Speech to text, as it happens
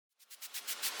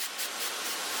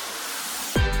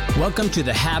Welcome to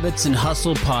the Habits and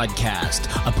Hustle podcast,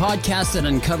 a podcast that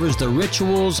uncovers the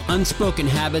rituals, unspoken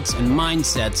habits, and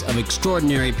mindsets of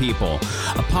extraordinary people.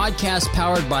 A podcast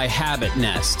powered by Habit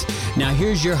Nest. Now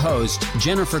here's your host,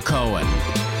 Jennifer Cohen.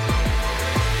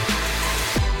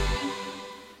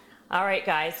 All right,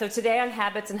 guys. So today on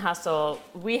Habits and Hustle,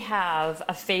 we have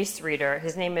a face reader.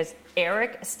 His name is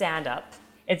Eric Standop.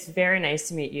 It's very nice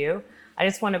to meet you.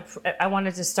 I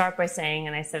wanted to start by saying,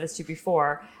 and I said this to you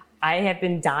before, I have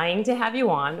been dying to have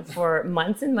you on for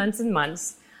months and months and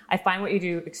months. I find what you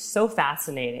do so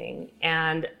fascinating,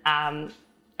 and I'm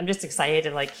just excited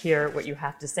to hear what you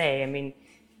have to say. I mean,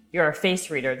 you're a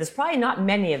face reader. There's probably not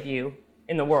many of you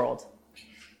in the world.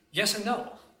 Yes and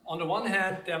no. On the one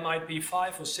hand, there might be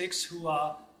 5 or 6 who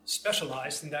are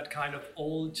specialized in that kind of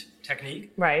old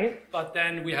technique. Right. But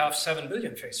then we have 7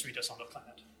 billion face readers on the planet.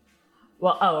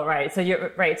 Well, right. So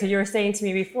you were saying to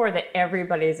me before that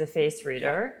everybody is a face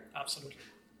reader. Yeah, absolutely.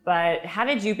 But how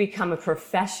did you become a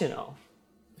professional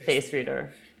face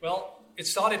reader? Well, it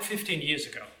started 15 years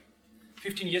ago.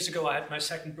 15 years ago, I had my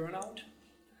second burnout.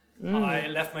 I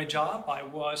left my job. I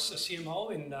was a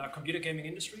CMO in the computer gaming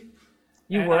industry.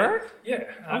 You were?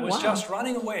 I was just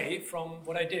running away from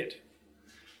what I did.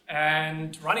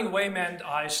 And running away meant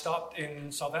I stopped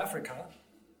in South Africa,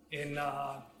 in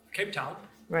Cape Town.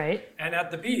 Right. And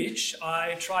at the beach,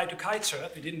 I tried to kite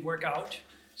surf. It didn't work out.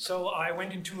 So I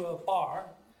went into a bar,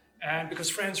 and because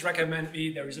friends recommend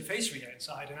me, there is a face reader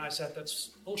inside. And I said,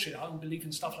 that's bullshit. I don't believe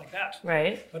in stuff like that.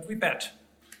 Right. But we bet.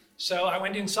 So I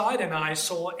went inside, and I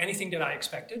saw anything that I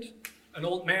expected. An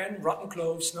old man, rotten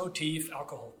clothes, no teeth,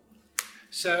 alcohol.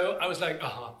 So I was like,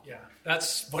 yeah,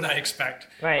 that's what I expect.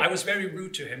 Right. I was very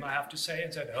rude to him, I have to say,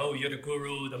 and said, oh, you're the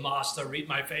guru, the master, read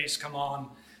my face, come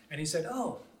on. And he said,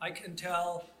 oh, I can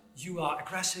tell you are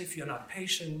aggressive, you're not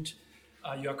patient,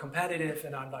 you're competitive.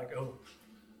 And I'm like, oh,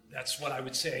 that's what I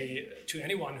would say to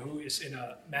anyone who is in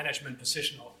a management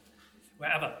position or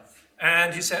wherever.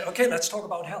 And he said, okay, let's talk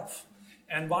about health.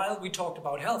 And while we talked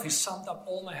about health, he summed up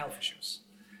all my health issues.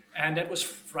 And that was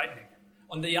frightening.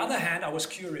 On the other hand, I was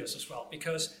curious as well,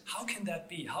 because how can that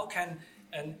be? How can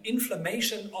an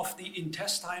inflammation of the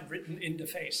intestine written in the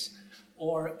face,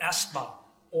 or asthma,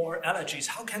 or allergies,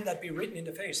 how can that be written in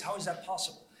the face? How is that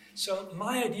possible? So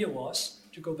my idea was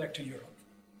to go back to Europe,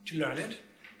 to learn it,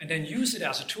 and then use it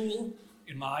as a tool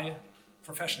in my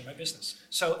profession, my business.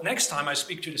 So next time I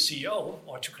speak to the CEO,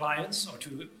 or to clients, or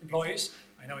to employees,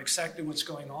 I know exactly what's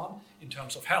going on in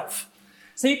terms of health.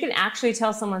 So you can actually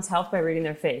tell someone's health by reading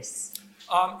their face?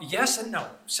 Yes and no.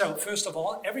 So first of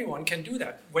all, everyone can do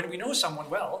that. When we know someone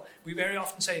well, we very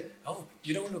often say, oh,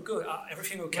 you don't look good.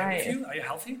 Everything okay with you? Are you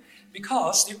healthy?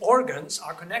 Because the organs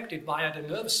are connected via the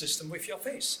nervous system with your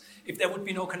face. If there would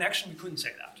be no connection, we couldn't say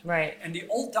that. Right. And the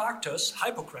old doctors,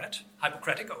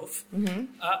 Hippocratic Oath,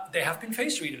 they have been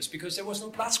face readers because there was no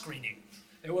blood screening.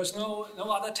 There was no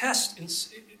other test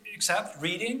except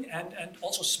reading and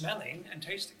also smelling and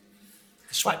tasting.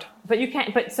 Sweat. But you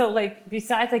can't,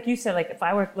 besides, you said, if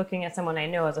I were looking at someone I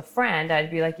know as a friend, I'd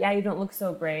be like, yeah, you don't look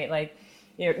so great.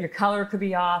 Your color could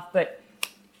be off, but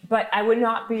I would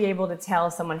not be able to tell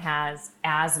if someone has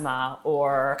asthma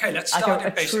or... Okay, let's start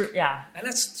in basic. Yeah. And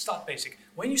let's start basic.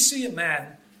 When you see a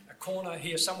man, a corner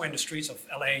here, somewhere in the streets of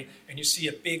LA, and you see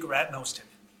a big red nose tip,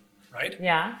 right?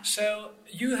 Yeah. So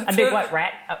you have... A big what?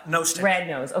 Red? Nose tip. Red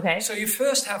nose, okay. So you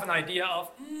first have an idea of,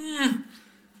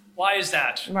 why is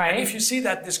that? Right. And if you see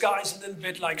that this guy is a little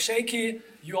bit shaky,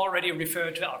 you already refer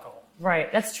to alcohol.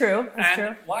 Right, that's true. That's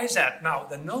true. Why is that? Now,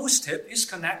 the nose tip is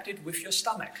connected with your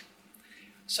stomach.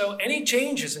 So any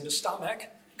changes in the stomach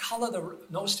color the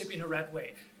nose tip in a red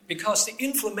way. Because the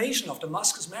inflammation of the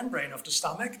mucous membrane of the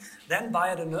stomach, then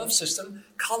via the nerve system,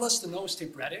 colors the nose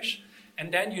tip reddish.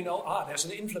 And then you know, there's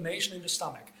an inflammation in the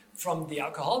stomach. From the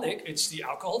alcoholic, it's the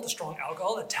alcohol, the strong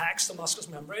alcohol attacks the mucous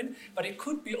membrane, but it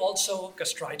could be also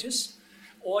gastritis,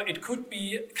 or it could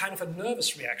be kind of a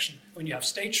nervous reaction when you have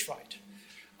stage fright.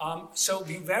 So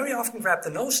we very often grab the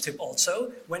nose tip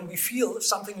also when we feel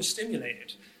something is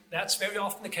stimulated. That's very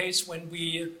often the case when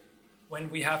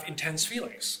we have intense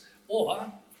feelings.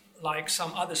 Or, like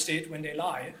some others did when they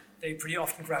lie, they pretty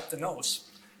often grab the nose.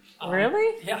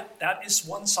 Really? Yeah, that is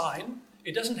one sign.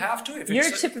 It doesn't have to.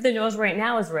 Your tip of the nose right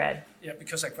now is red. Yeah,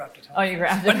 because I grabbed it. Oh, you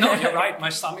grabbed it. But no, you're right. My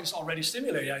stomach is already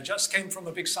stimulated. I just came from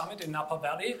a big summit in Napa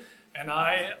Valley, and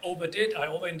I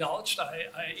overindulged.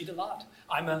 I eat a lot.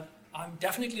 I'm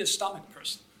definitely a stomach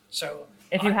person. So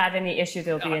if you have any issues,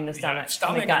 it'll be in the stomach.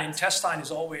 Stomach and intestine is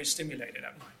always stimulated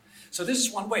at mine. So this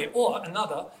is one way. Or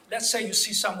another, let's say you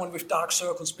see someone with dark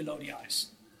circles below the eyes.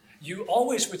 You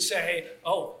always would say,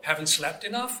 oh, haven't slept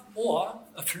enough, or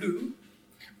a flu,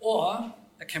 or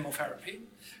a chemotherapy.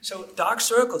 So dark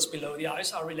circles below the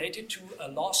eyes are related to a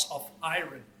loss of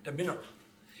iron, the mineral.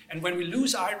 And when we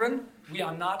lose iron, we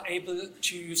are not able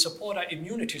to support our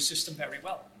immunity system very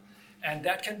well. And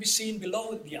that can be seen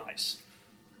below the eyes.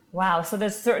 Wow. So there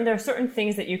are certain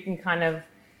things that you can kind of,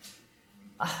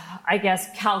 I guess,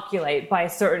 calculate by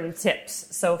certain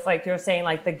tips. So if like you're saying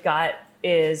like the gut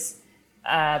is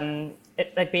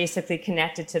like basically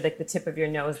connected to like the tip of your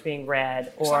nose being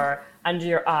red, or under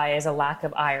your eye is a lack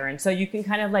of iron. So you can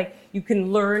kind of like, you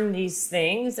can learn these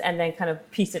things and then kind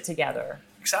of piece it together.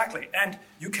 Exactly. And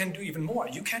you can do even more.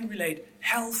 You can relate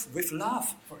health with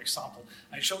love, for example.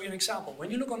 I show you an example.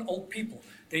 When you look on old people,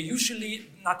 they usually,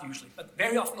 not usually, but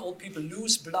very often old people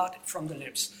lose blood from the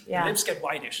lips. Yeah. The lips get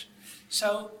whitish.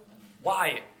 So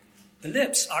why? The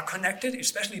lips are connected,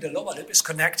 especially the lower lip is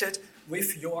connected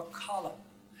with your colon.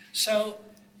 So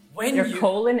when your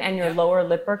colon and your lower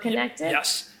lip are connected?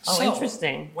 Yes. Oh, so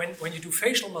interesting. When you do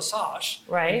facial massage,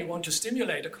 right, and you want to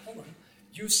stimulate the colon,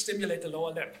 you stimulate the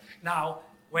lower lip. Now,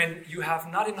 when you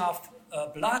have not enough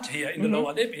blood here in the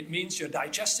lower lip, it means your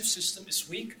digestive system is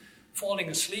weak, falling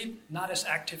asleep, not as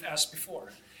active as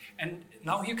before. And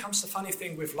now here comes the funny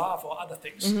thing with love or other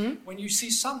things. When you see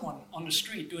someone on the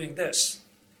street doing this,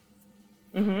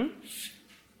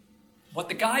 what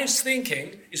the guy is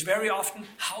thinking is very often,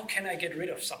 how can I get rid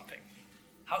of something?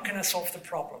 How can I solve the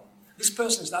problem? This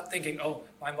person is not thinking, oh,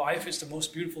 my wife is the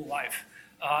most beautiful wife.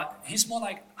 He's more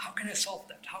like, how can I solve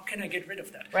that? How can I get rid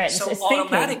of that? Right. So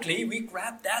automatically we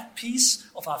grab that piece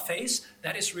of our face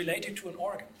that is related to an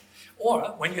organ.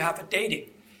 Or when you have a dating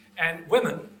and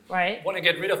women want to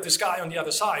get rid of this guy on the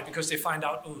other side because they find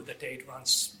out, oh, the date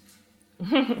runs.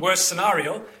 Worst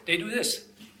scenario, they do this.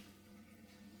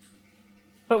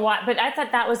 But why? But I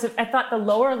thought the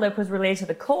lower lip was related to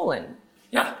the colon.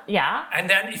 Yeah. Yeah. And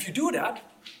then if you do that,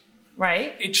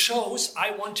 right, it shows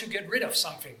I want to get rid of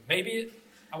something. Maybe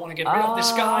I want to get rid of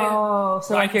this guy. Oh,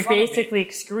 so like you're basically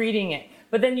excreting it.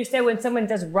 But then you said when someone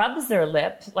rubs their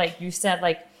lip, like you said,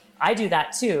 like I do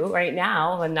that too right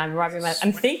now when I'm rubbing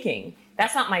I'm thinking,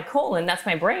 that's not my colon, that's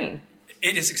my brain.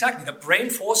 It is exactly. The brain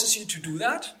forces you to do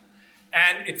that.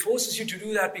 And it forces you to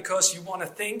do that because you want to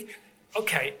think,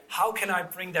 okay, how can I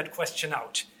bring that question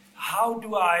out? How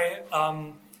do I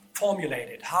formulate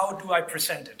it? How do I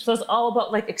present it? So it's all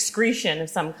about like excretion of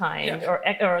some kind,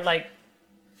 or like,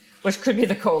 which could be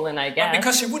the colon, I guess.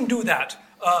 Because you wouldn't do that.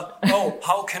 Oh,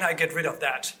 how can I get rid of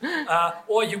that?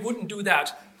 Or you wouldn't do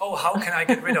that. Oh, how can I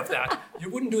get rid of that? You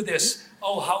wouldn't do this.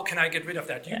 Oh, how can I get rid of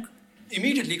that? You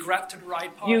immediately grab to the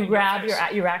right part.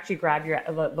 You actually grab your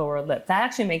lower lip. That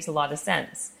actually makes a lot of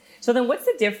sense. So then, what's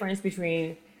the difference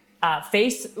between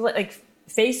face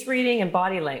reading and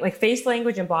body language, like face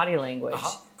language and body language?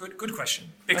 Good question.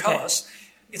 Because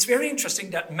it's very interesting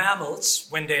that mammals,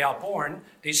 when they are born,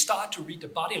 they start to read the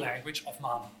body language of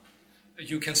mom.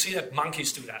 You can see that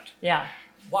monkeys do that. Yeah.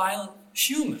 While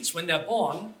humans, when they're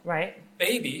born,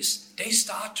 babies, they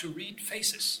start to read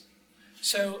faces.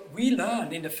 So we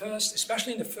learn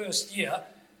especially in the first year,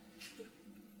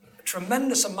 a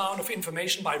tremendous amount of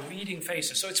information by reading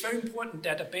faces. So it's very important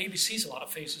that a baby sees a lot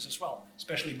of faces as well,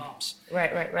 especially moms.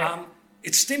 Right.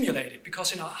 It's stimulated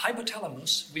because in our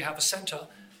hypothalamus, we have a center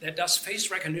that does face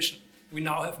recognition. We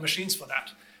now have machines for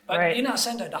that. But in our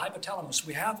center, the hypothalamus,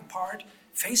 we have a part,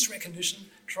 face recognition,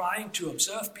 trying to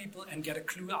observe people and get a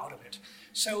clue out of it.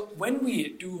 So when we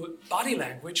do body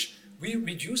language, we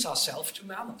reduce ourselves to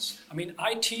mammals. I mean,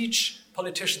 I teach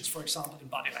politicians, for example, in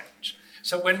body language.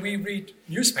 So when we read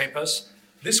newspapers,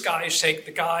 this guy shake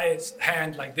the guy's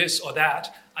hand like this or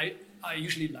that, I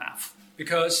usually laugh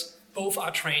because both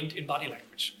are trained in body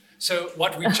language. So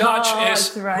what we judge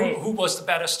is who was the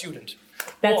better student.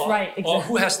 Or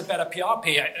who has the better PR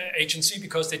agency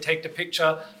because they take the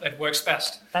picture that works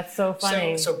best. That's so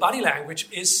funny. So body language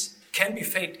can be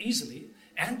faked easily,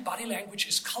 and body language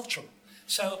is cultural.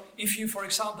 So if you, for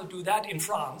example, do that in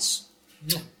France,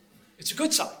 it's a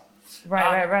good sign.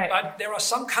 Right. But there are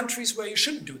some countries where you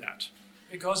shouldn't do that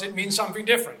because it means something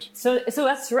different. So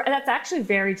that's actually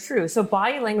very true. So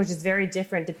body language is very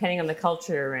different depending on the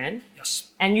culture you're in.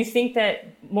 Yes. And you think that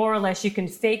more or less you can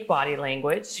fake body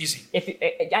language. Easy.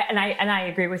 And I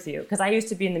agree with you because I used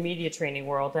to be in the media training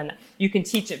world, and you can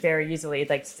teach it very easily.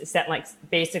 Like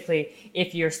basically,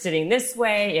 if you're sitting this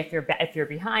way, if you're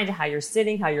behind, how you're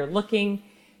sitting, how you're looking,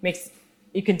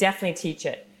 you can definitely teach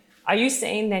it. Are you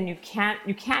saying then you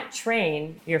can't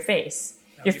train your face?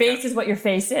 No, your face is what your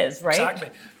face is, right? Exactly.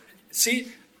 See,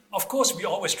 of course, we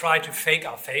always try to fake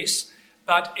our face,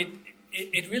 but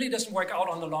it really doesn't work out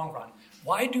on the long run.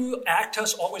 Why do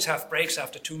actors always have breaks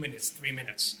after 2 minutes, 3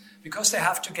 minutes? Because they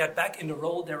have to get back in the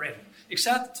role they're in,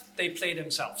 except they play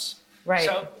themselves. Right.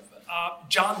 So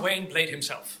John Wayne played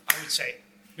himself, I would say.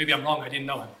 Maybe I'm wrong, I didn't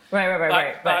know him.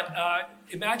 Right. But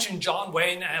imagine John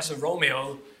Wayne as a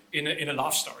Romeo in a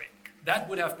love story. That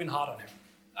would have been hard on him.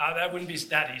 That wouldn't be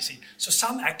that easy. So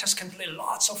some actors can play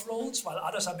lots of roles, while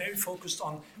others are very focused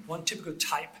on one typical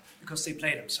type because they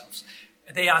play themselves.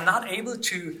 They are not able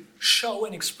to show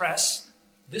and express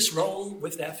this role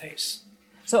with their face.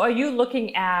 So are you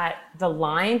looking at the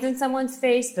lines in someone's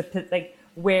face, like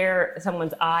where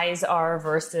someone's eyes are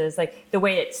versus like the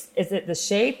way is it the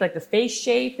shape, like the face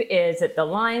shape? Is it the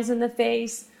lines in the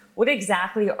face? What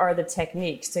exactly are the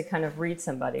techniques to kind of read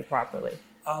somebody properly?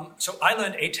 So I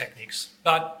learned 8 techniques,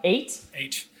 but 8?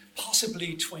 8,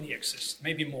 possibly 20 exist,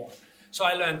 maybe more. So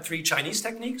I learned 3 Chinese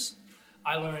techniques.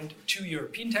 I learned 2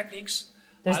 European techniques.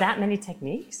 There's that many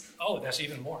techniques? Oh, there's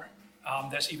even more.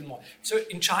 So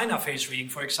in China, face reading,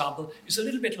 for example, is a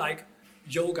little bit like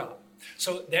yoga.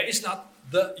 So there is not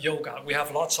the yoga. We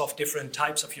have lots of different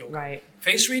types of yoga. Right.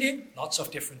 Face reading, lots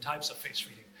of different types of face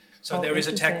reading. So there is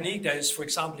a technique that is, for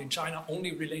example, in China,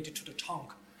 only related to the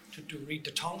tongue, to read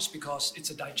the tongues because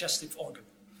it's a digestive organ.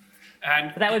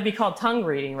 But that would be called tongue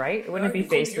reading, right? It wouldn't be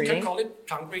face reading. You can call it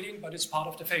tongue reading, but it's part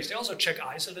of the face. They also check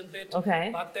eyes a little bit.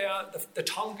 Okay. But the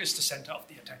tongue is the center of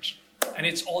the attention. And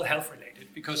it's all health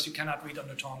related because you cannot read on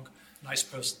the tongue, nice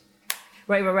person.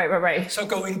 Right. So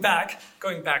going back,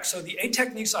 so the 8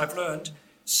 techniques I've learned,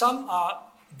 some are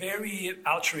very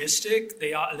altruistic.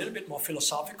 They are a little bit more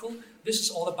philosophical. This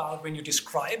is all about when you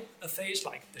describe a face,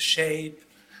 like the shape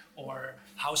or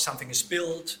how something is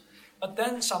built. But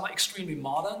then some are extremely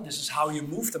modern. This is how you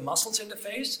move the muscles in the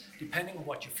face, depending on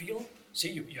what you feel.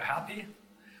 See, you're happy,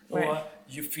 or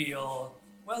you feel,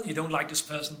 well, you don't like this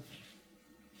person.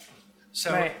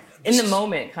 So in the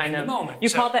moment, kind of. In the moment. You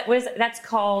call that? That's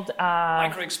called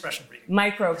micro-expression reading.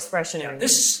 Micro-expression reading.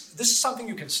 This is something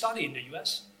you can study in the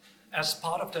US as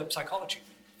part of the psychology.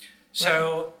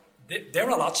 So there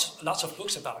are lots of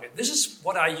books about it. This is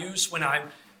what I use when I'm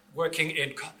working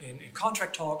in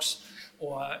contract talks,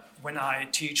 or when I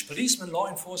teach policemen, law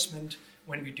enforcement,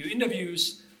 when we do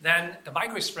interviews. Then the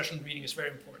micro-expression reading is very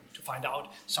important to find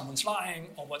out someone's lying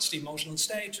or what's the emotional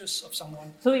status of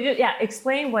someone. So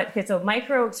explain what. Okay, so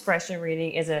micro-expression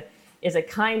reading is a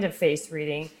kind of face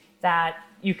reading that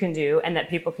you can do and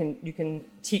that you can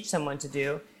teach someone to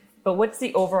do. But what's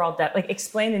the overall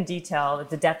explain in detail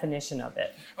the definition of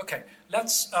it? Okay,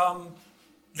 let's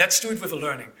do it with a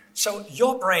learning. So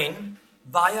your brain,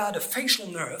 via the facial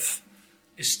nerve,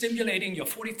 is stimulating your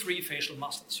 43 facial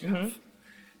muscles you have.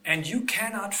 And you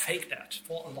cannot fake that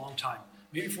for a long time,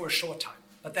 maybe for a short time.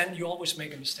 But then you always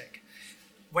make a mistake.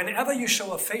 Whenever you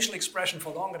show a facial expression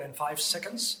for longer than 5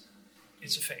 seconds,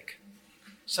 it's a fake.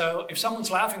 So if someone's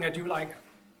laughing at you like,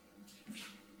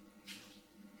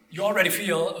 you already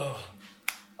feel,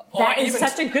 That is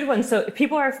such a good one.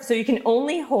 So you can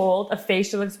only hold a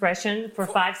facial expression for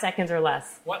 5 seconds or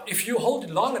less. Well, if you hold it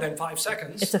longer than 5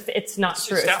 seconds, it's not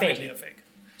true. It's definitely a fake.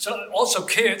 So also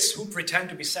kids who pretend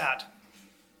to be sad,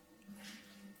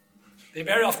 they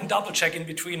very often double check in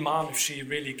between mom if she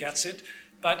really gets it.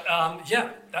 But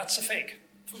that's a fake,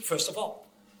 first of all.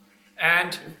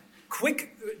 And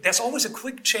there's always a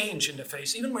quick change in the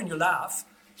face. Even when you laugh,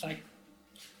 like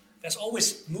there's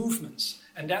always movements.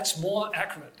 And that's more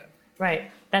accurate then.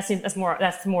 Right.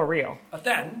 That's more real. But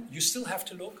then you still have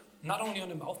to look not only on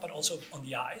the mouth but also on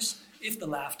the eyes if the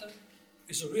laughter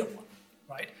is a real one,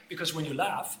 right? Because when you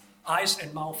laugh, eyes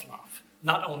and mouth laugh,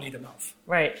 not only the mouth.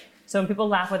 Right. So when people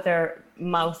laugh with their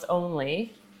mouth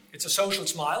only, it's a social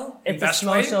smile. It's a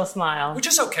social smile, which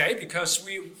is okay because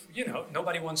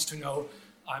nobody wants to know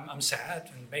I'm sad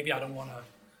and maybe I don't want to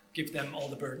give them all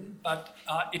the burden. But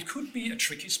it could be a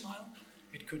tricky smile.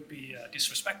 It could be a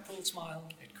disrespectful smile.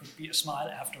 It could be a smile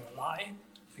after a lie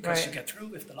because you get through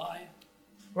with the lie.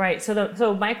 Right.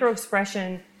 So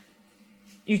micro-expression,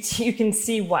 you can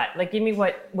see what? Like, give me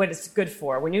what it's good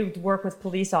for. When you work with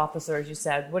police officers, you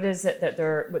said, what is it that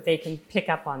what they can pick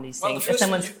up on these things?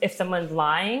 If someone's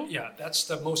lying? Yeah, that's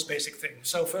the most basic thing.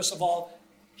 So first of all,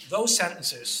 those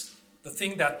sentences, the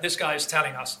thing that this guy is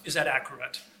telling us, is that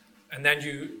accurate? And then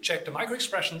you check the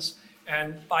micro-expressions,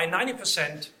 and by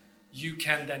 90%, you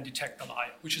can then detect the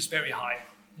lie, which is very high.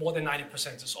 More than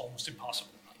 90% is almost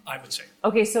impossible, I would say.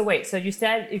 Okay, so wait. So you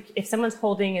said if someone's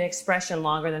holding an expression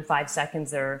longer than 5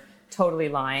 seconds, they're totally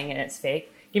lying and it's fake.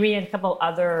 Give me a couple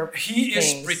other things. He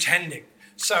is pretending.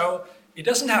 So it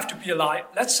doesn't have to be a lie.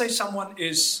 Let's say someone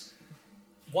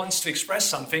wants to express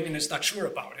something and is not sure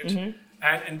about it. Mm-hmm.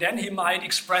 And then he might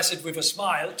express it with a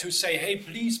smile to say, hey,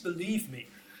 please believe me.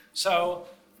 So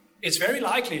it's very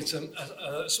likely it's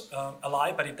a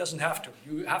lie, but it doesn't have to.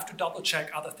 You have to double check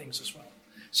other things as well.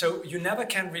 So you never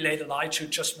can relate a lie to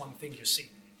just one thing you see.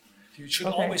 You should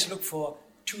always look for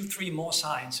 2-3 more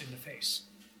signs in the face.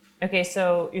 Okay,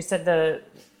 so you said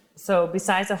so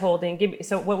besides the holding,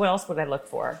 what else would I look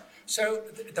for? So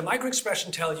the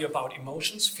microexpression tell you about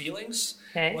emotions, feelings,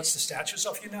 what's the status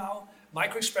of you now.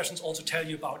 Microexpressions also tell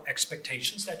you about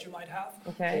expectations that you might have,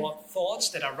 or thoughts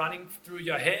that are running through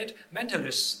your head.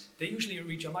 Mentalists, they usually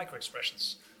read your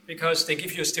microexpressions because they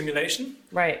give you a stimulation,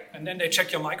 right? And then they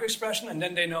check your microexpression, and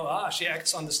then they know, she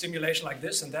acts on the stimulation like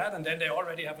this and that, and then they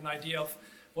already have an idea of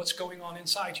what's going on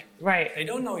inside you. Right. They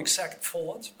don't know exact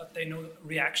thought, but they know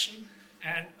reaction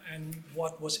and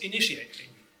what was initiating.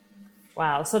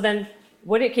 Wow. So then,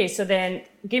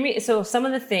 give me some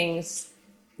of the things,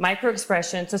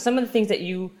 microexpression. So some of the things that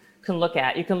you can look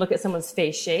at. You can look at someone's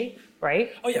face shape,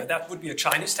 right? Oh yeah, that would be a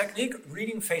Chinese technique,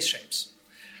 reading face shapes.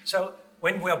 So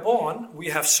when we're born, we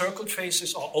have circled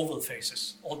faces or oval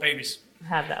faces. All babies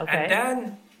have that. Okay. And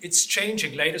then it's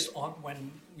changing latest on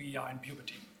when we are in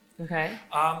puberty. Okay.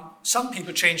 Some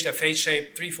people change their face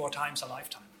shape 3-4 times a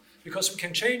lifetime because we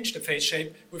can change the face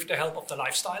shape with the help of the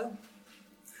lifestyle.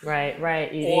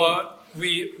 Right. Eating. Or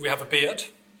we have a beard.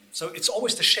 So it's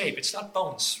always the shape. It's not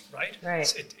bones, right?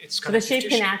 Right. It's so the shape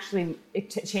can actually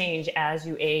change as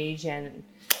you age and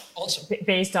also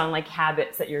based on like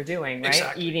habits that you're doing, right?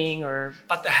 Exactly. Eating or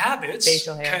but the habits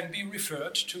facial hair can be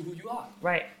referred to who you are.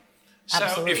 Right. So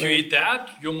Absolutely. if you eat that,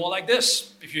 you're more like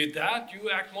this. If you eat that, you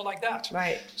act more like that.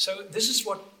 Right. So this is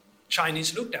what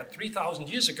Chinese looked at 3,000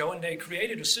 years ago, and they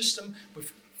created a system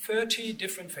with 30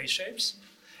 different face shapes,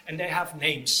 and they have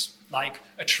names like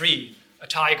a tree, a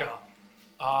tiger,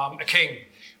 a king.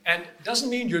 And it doesn't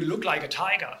mean you look like a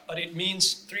tiger, but it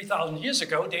means 3,000 years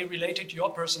ago they related your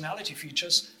personality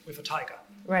features with a tiger.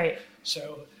 Right.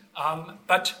 So,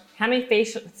 but how many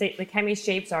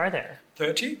shapes are there?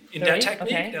 30 in 30? that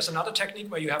technique. Okay. There's another technique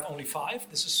where you have only 5.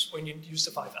 This is when you use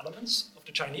the 5 elements of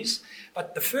the Chinese.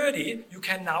 But the 30 you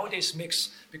can nowadays mix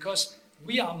because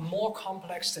we are more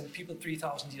complex than people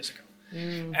 3,000 years ago.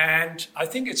 And I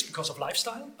think it's because of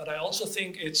lifestyle, but I also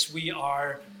think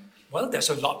there's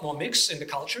a lot more mix in the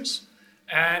cultures.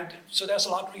 And so there's a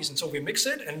lot of reasons. So we mix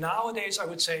it, and nowadays I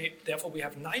would say, therefore, we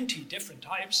have 90 different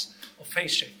types of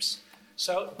face shapes.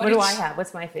 So, what do I have?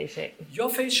 What's my face shape? Your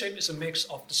face shape is a mix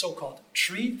of the so-called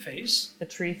tree face. The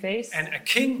tree face? And a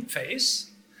king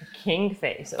face. A king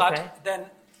face, okay. But then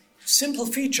simple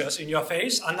features in your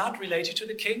face are not related to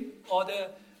the king or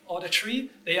the tree.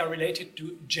 They are related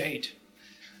to jade.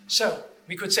 So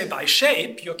we could say by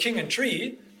shape, you're king and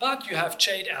tree, but you have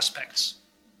jade aspects.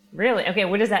 Really? Okay,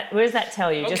 what does that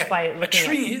tell you? Okay. Just by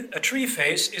looking a tree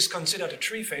face is considered a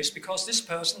tree face because this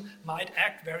person might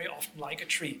act very often like a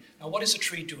tree. Now, what is a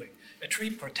tree doing? A tree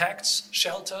protects,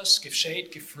 shelters, gives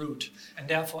shade, gives fruit, and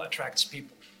therefore attracts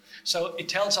people. So it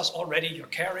tells us already you're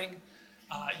caring,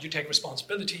 you take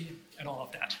responsibility, and all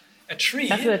of that. A tree...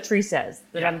 That's what a tree says,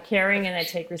 that I'm caring and I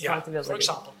take responsibility. Yeah, for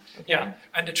example. Okay. Yeah,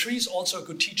 and the tree is also a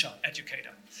good teacher,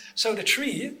 educator. So the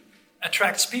tree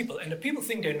attracts people, and the people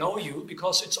think they know you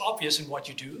because it's obvious in what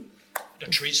you do. The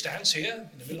tree stands here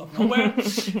in the middle of nowhere.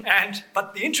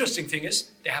 But the interesting thing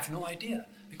is they have no idea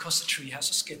because the tree has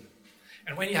a skin.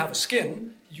 And when you have a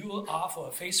skin, you are, for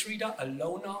a face reader, a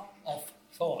loner of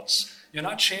thoughts. You're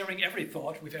not sharing every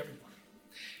thought with everyone.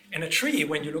 In a tree,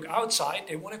 when you look outside,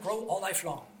 they want to grow all life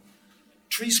long.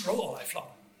 Trees grow all life long.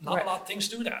 Not a lot of things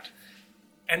do that.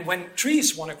 And when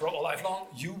trees want to grow all life long,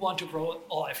 you want to grow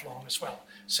all life long as well.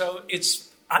 So it's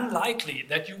unlikely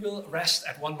that you will rest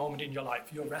at one moment in your life.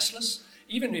 You're restless,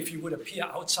 even if you would appear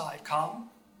outside calm,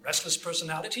 restless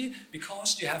personality,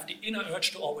 because you have the inner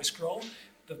urge to always grow.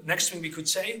 The next thing we could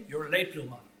say, you're a late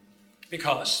bloomer.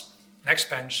 Because next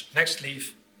bench, next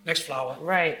leaf, next flower.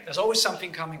 Right. There's always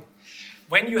something coming.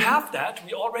 When you have that,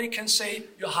 we already can say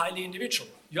you're highly individual.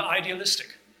 You're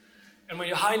idealistic. And when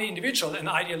you're highly individual and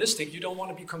idealistic, you don't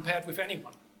want to be compared with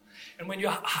anyone. And when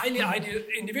you're highly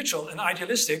individual and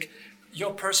idealistic,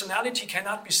 your personality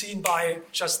cannot be seen by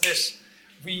just this.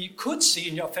 We could see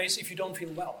in your face if you don't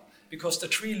feel well, because the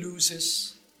tree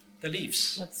loses the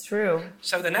leaves. That's true.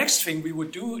 So the next thing we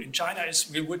would do in China is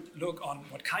we would look on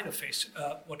what kind of face,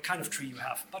 what kind of tree you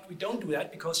have. But we don't do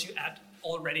that because you add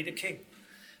already the king.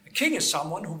 The king is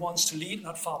someone who wants to lead,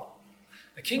 not follow.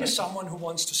 The king is someone who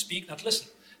wants to speak, not listen.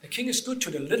 The king is good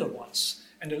to the little ones,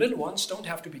 and the little ones don't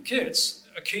have to be kids.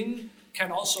 A king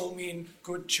can also mean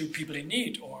good to people in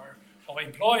need, or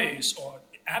employees, or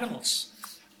animals.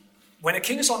 When a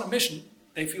king is on a mission,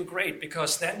 they feel great,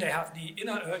 because then they have the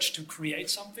inner urge to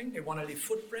create something. They want to leave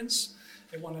footprints.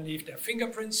 They want to leave their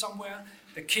fingerprints somewhere.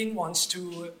 The king wants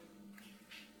to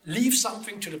leave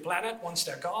something to the planet once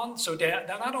they're gone. So they're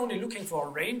not only looking for a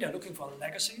reign, they're looking for a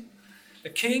legacy. The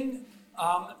king,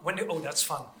 that's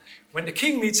fun. When the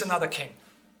king meets another king.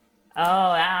 Oh,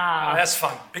 wow. That's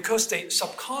fun, because they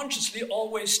subconsciously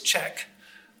always check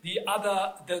the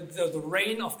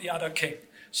reign of the other king.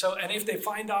 So, and if they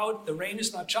find out the reign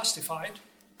is not justified,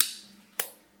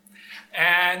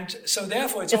 and so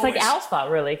therefore it's always, like alpha,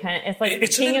 really. It's like the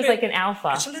king is like an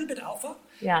alpha. It's a little bit alpha.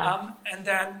 Yeah. And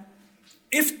then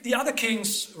if the other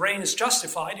king's reign is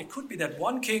justified, it could be that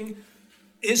one king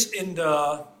is in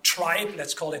the tribe,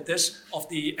 let's call it this, of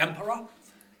the emperor,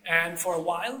 and for a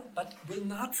while, but will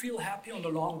not feel happy on the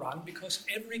long run, because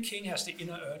every king has the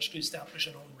inner urge to establish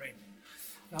an own reign.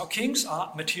 Now, kings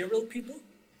are material people,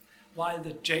 while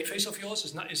the jade face of yours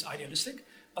is idealistic.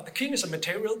 But the king is a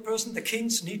material person. The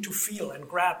kings need to feel and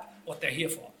grab what they're here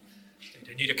for.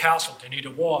 They need a castle, they need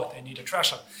a war, they need a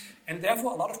treasure. And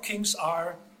therefore, a lot of kings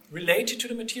are related to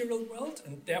the material world,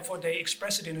 and therefore they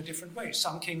express it in a different way.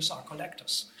 Some kings are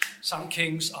collectors. Some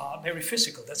kings are very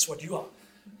physical. That's what you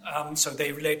are. So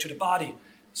they relate to the body.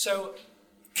 So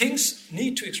kings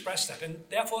need to express that, and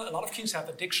therefore a lot of kings have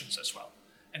addictions as well.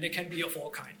 And they can be of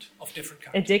different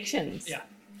kinds. Addictions? Yeah.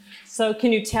 So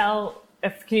can you tell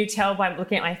by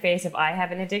looking at my face if I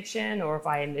have an addiction, or if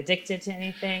I am addicted to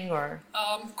anything, or?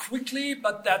 Quickly,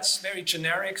 but that's very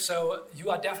generic. So you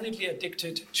are definitely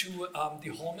addicted to the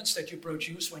hormones that you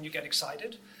produce when you get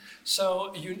excited.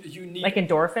 So you need... Like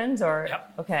endorphins, or? Yeah.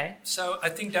 Okay. So I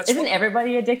think that's... Isn't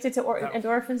everybody addicted to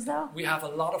endorphins, though? We have a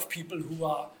lot of people who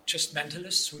are just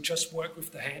mentalists, who just work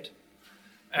with the head.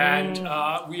 And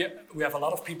we have a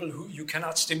lot of people who you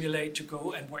cannot stimulate to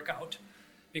go and work out,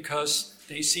 because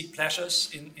they seek pleasures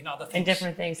in other things. In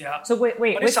different things. Yeah. So wait.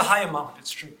 But it's a high amount,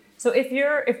 it's true. So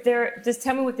just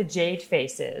tell me what the jade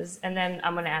face is, and then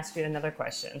I'm going to ask you another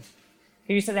question.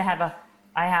 You said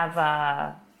I have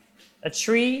a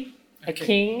tree, a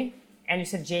king, and you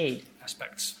said jade.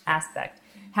 Aspect.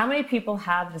 How many people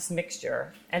have this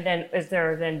mixture? And then is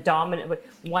there then dominant,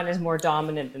 one is more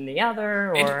dominant than the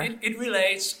other? Or? It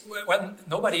relates, well,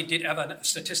 nobody did ever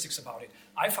statistics about it.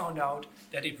 I found out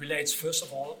that it relates, first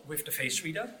of all, with the face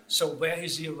reader. So where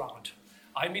is he around?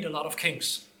 I meet a lot of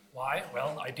kings. Why?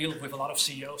 Well, I deal with a lot of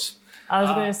CEOs. I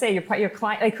was going to say, your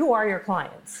client, like, who are your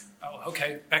clients? Oh,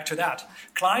 okay, back to that.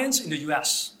 Clients in the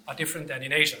US are different than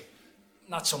in Asia.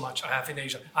 Not so much I have in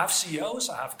Asia. I have CEOs,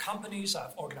 I have companies, I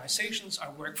have organizations. I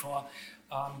work for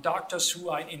doctors who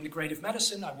are in integrative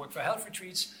medicine. I work for health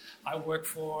retreats. I work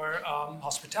for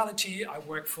hospitality. I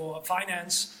work for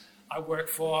finance. I work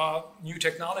for new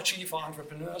technology, for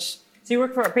entrepreneurs. So you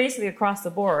work for basically across the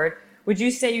board. Would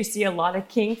you say you see a lot of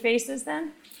king faces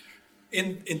then?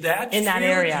 In that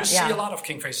area, you see a lot of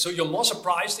king faces. So you're more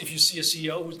surprised if you see a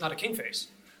CEO who's not a king face.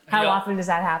 How often does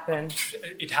that happen?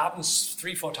 It happens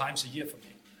 3-4 times a year for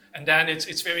me. And then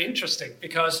it's very interesting,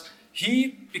 because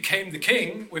he became the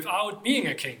king without being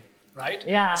a king, right?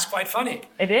 Yeah. It's quite funny.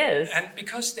 It is. And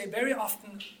because they very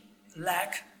often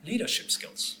lack leadership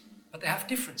skills, but they have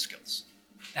different skills.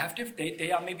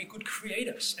 They are maybe good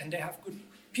creators, and they have good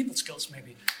people skills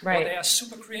maybe. Right. Or they are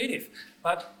super creative.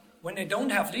 But when they don't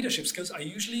have leadership skills, I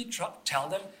usually tell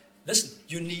them, listen,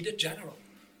 you need a general.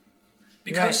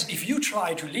 Because if you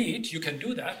try to lead, you can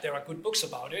do that. There are good books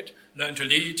about it. Learn to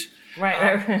lead.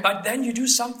 Right. But then you do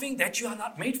something that you are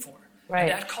not made for. Right. And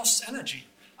that costs energy.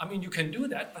 I mean, you can do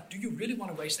that, but do you really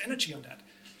want to waste energy on that?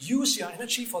 Use your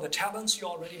energy for the talents you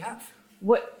already have.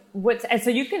 And so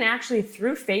you can actually,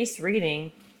 through face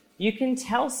reading, you can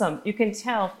tell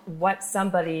what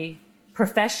somebody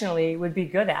professionally would be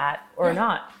good at or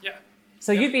not. Yeah.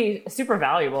 So you'd be super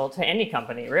valuable to any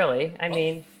company, really. I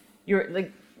mean, you're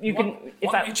like...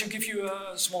 Want me to give you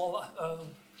a small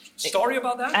story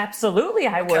about that? Absolutely,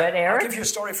 I would, Eric. I'll give you a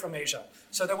story from Asia.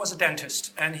 So there was a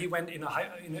dentist, and he went in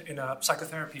a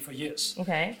psychotherapy for years.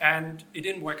 Okay. And it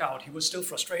didn't work out. He was still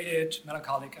frustrated,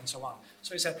 melancholic, and so on.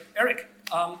 So he said, Eric,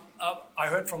 I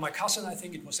heard from my cousin, I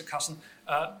think it was a cousin,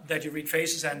 that you read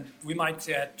faces, and we might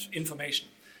get information.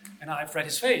 And I've read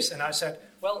his face, and I said,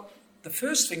 well, the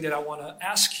first thing that I want to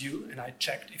ask you, and I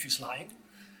checked if he's lying,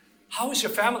 how is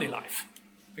your family life?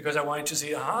 Because I wanted to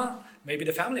see, maybe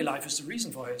the family life is the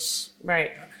reason for his...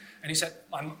 Right. And he said,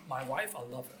 my wife, I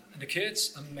love her. And the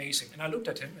kids, amazing. And I looked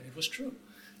at him, and it was true.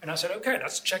 And I said, okay,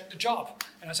 let's check the job.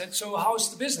 And I said, so how's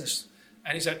the business?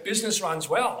 And he said, business runs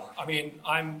well. I mean,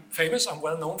 I'm famous. I'm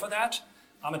well known for that.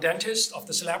 I'm a dentist of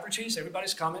the celebrities.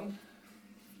 Everybody's coming.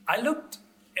 I looked,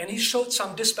 and he showed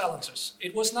some disbalances.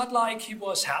 It was not like he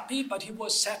was happy, but he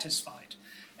was satisfied.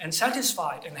 And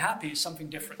satisfied and happy is something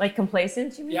different. Like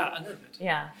complacent, you mean? Yeah, a little bit.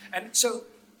 Yeah. And so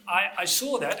I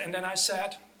saw that, and then I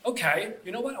said, okay,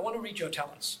 you know what? I want to read your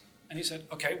talents. And he said,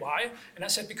 okay, why? And I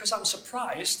said, because I'm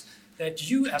surprised that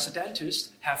you as a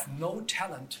dentist have no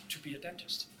talent to be a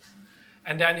dentist.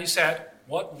 And then he said,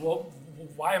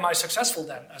 why am I successful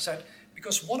then? I said,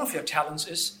 because one of your talents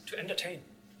is to entertain.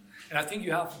 And I think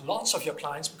you have lots of your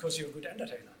clients because you're a good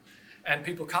entertainer. And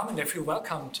people come and they feel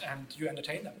welcomed and you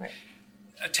entertain them. Right.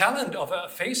 A talent of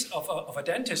a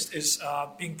dentist is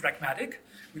being pragmatic.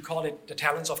 We call it the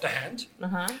talents of the hand.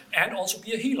 And also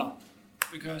be a healer.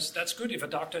 Because that's good if a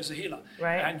doctor is a healer.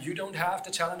 Right. And you don't have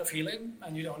the talent of healing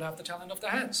and you don't have the talent of the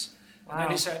hands. Wow. And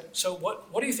then he said, so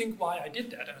what do you think why I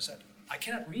did that? And I said, I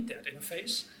cannot read that in a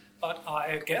face, but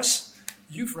I guess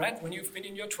you've read when you've been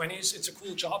in your 20s, it's a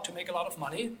cool job to make a lot of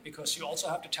money because you also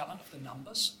have the talent of the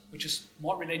numbers, which is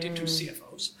more related to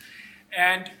CFOs.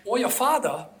 Or your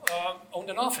father owned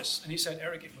an office. And he said,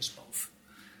 Eric, it was both.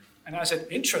 And I said,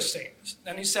 interesting.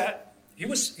 Then he said, he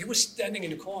was standing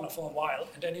in the corner for a while.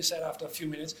 And then he said after a few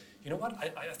minutes, you know what,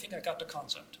 I think I got the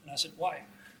concept. And I said, why?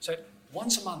 He said,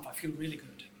 once a month I feel really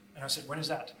good. And I said, when is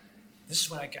that? This is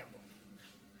when I gamble.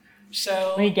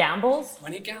 So when he gambles?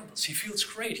 When he gambles. He feels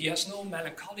great. He has no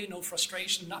melancholy, no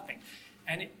frustration, nothing.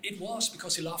 And it was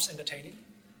because he loves entertaining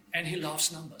and he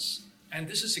loves numbers. And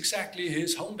this is exactly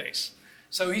his home base.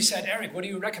 So he said, Eric, what do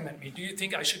you recommend me? Do you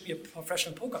think I should be a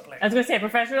professional poker player? I was going to say,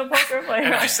 professional poker player.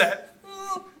 And I said,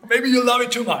 maybe you love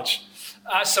it too much.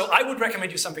 So I would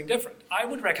recommend you something different. I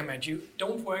would recommend you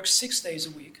don't work 6 days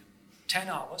a week, 10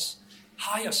 hours,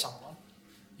 hire someone.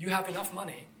 You have enough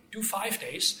money. Do 5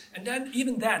 days, and then,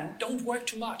 even then, don't work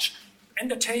too much.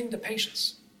 Entertain the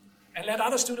patients, and let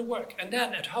others do the work. And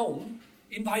then, at home,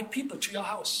 invite people to your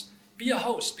house. Be a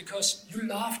host, because you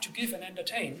love to give and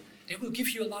entertain. They will give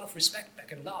you a lot of respect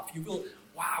back and love. You will,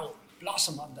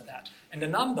 blossom under that. And the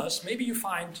numbers, maybe you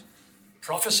find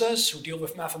professors who deal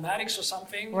with mathematics or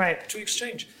something to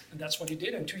exchange. And that's what he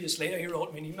did. And 2 years later, he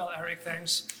wrote me an email, Eric,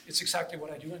 thanks. It's exactly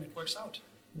what I do, and it works out.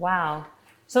 Wow.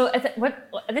 So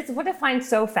what I find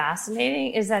so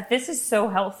fascinating is that this is so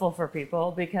helpful for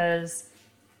people because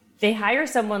they hire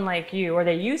someone like you or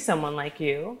they use someone like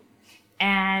you,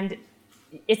 and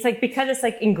it's like because it's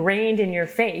like ingrained in your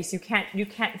face, you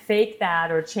can't fake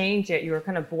that or change it. You were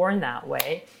kind of born that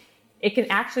way. It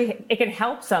can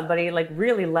help somebody like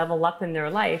really level up in their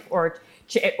life or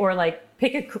like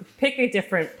pick a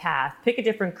different path, pick a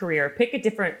different career, pick a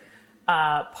different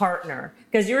partner,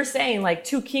 because you're saying like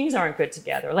two kings aren't good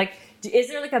together. Like, is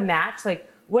there like a match? Like,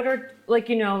 what are like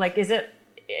is it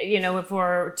if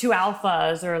we're two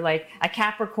alphas or like a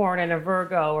Capricorn and a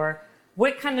Virgo, or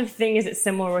what kind of thing is it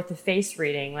similar with the face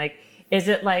reading? Like, is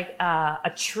it like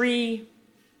a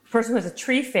person who has a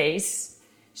tree face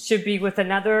should be with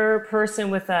another person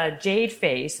with a jade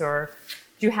face, or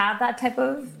do you have that type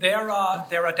of? There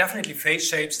are definitely face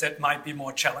shapes that might be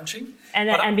more challenging.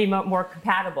 And be more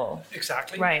compatible.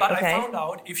 Exactly. Right, but okay. I found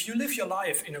out if you live your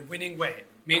life in a winning way,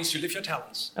 means you live your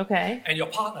talents. Okay. And your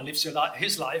partner lives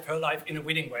his life, her life in a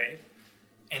winning way,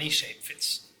 any shape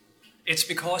fits. It's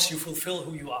because you fulfill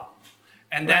who you are.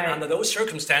 And then under those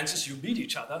circumstances, you meet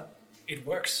each other, it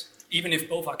works, even if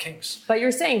both are kings. But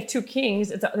you're saying two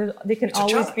kings, they can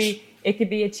always be, it could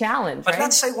be a challenge, But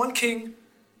let's say one king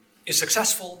is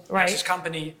successful, has his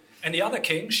company, and the other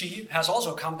king, she has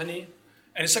also a company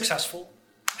and is successful.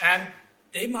 And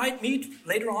they might meet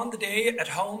later on the day at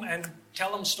home and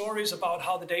tell them stories about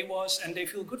how the day was, and they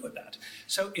feel good with that.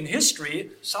 So in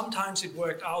history, sometimes it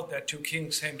worked out that two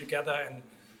kings came together and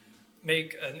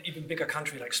make an even bigger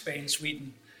country like Spain,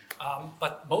 Sweden.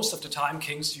 But most of the time,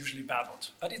 kings usually battled.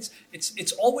 But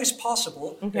it's always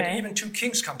possible that even two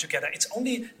kings come together. It's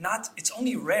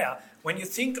only rare when you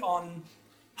think on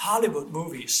Hollywood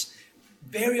movies,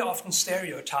 very often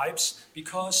stereotypes,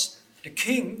 because the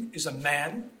king is a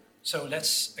man. So a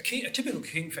typical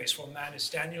king face for a man is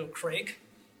Daniel Craig,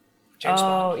 James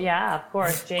Bond. Oh, yeah, of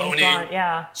course, James Bony, Bond,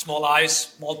 yeah. Small eyes,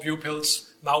 small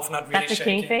pupils, mouth not really shaking. That's a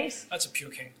king face? That's a pure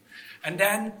king. And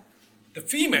then the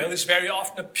female is very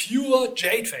often a pure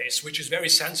jade face, which is very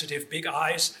sensitive, big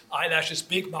eyes, eyelashes,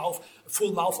 big mouth,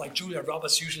 full mouth like Julia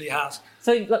Roberts usually has.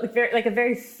 So like a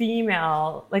very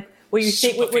female, like what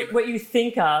you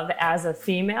think of as a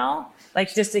female,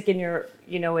 like just like in your,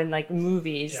 in like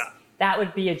movies, that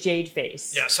would be a jade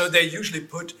face. Yeah, so they usually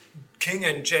put king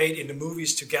and jade in the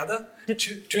movies together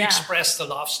to express the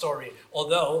love story,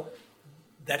 although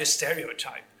that is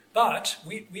stereotype. But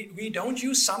we don't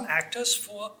use some actors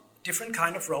for different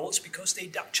kind of roles because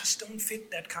they just don't fit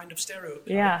that kind of stereotype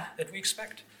that we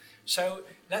expect. So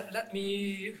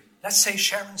let's say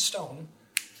Sharon Stone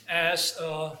as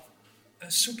a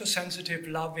super sensitive,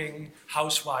 loving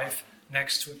housewife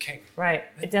next to a king. Right.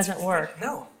 It doesn't work.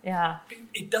 No. Yeah.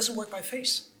 It doesn't work by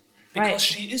face. because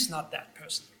she is not that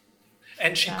person.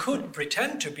 And she could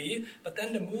pretend to be, but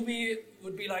then the movie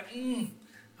would be like, I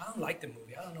don't like the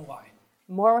movie. I don't know why.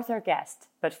 More with our guest,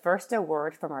 but first a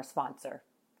word from our sponsor.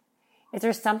 Is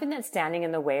there something that's standing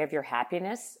in the way of your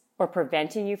happiness or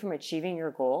preventing you from achieving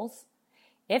your goals?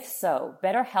 If so,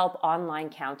 BetterHelp Online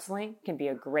Counseling can be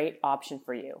a great option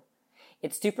for you.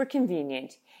 It's super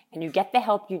convenient, and you get the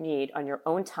help you need on your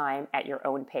own time at your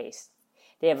own pace.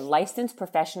 They have licensed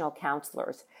professional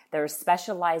counselors that are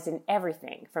specialized in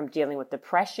everything from dealing with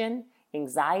depression,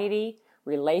 anxiety,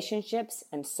 relationships,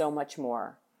 and so much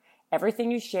more.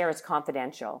 Everything you share is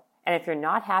confidential, and if you're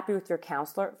not happy with your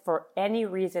counselor for any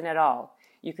reason at all,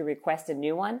 you can request a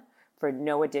new one for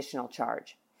no additional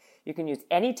charge. You can use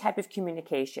any type of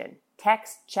communication,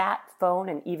 text, chat, phone,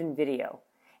 and even video.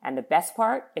 And the best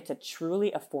part, it's a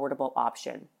truly affordable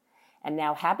option. And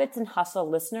now Habits and Hustle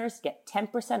listeners get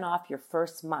 10% off your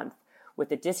first month with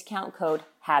the discount code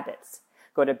HABITS.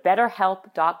 Go to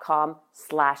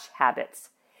betterhelp.com/habits.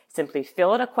 Simply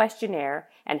fill out a questionnaire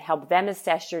and help them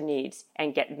assess your needs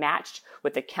and get matched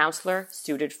with a counselor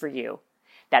suited for you.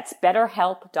 That's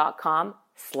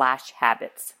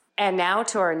betterhelp.com/habits. And now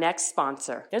to our next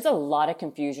sponsor. There's a lot of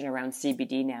confusion around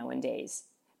CBD nowadays,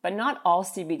 but not all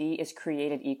CBD is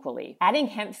created equally. Adding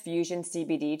hemp fusion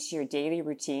CBD to your daily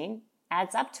routine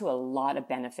adds up to a lot of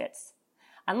benefits.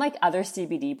 Unlike other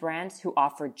CBD brands who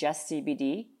offer just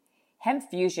CBD, hemp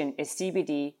fusion is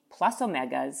CBD plus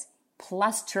omegas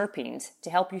plus terpenes to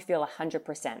help you feel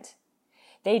 100%.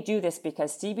 They do this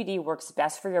because CBD works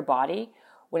best for your body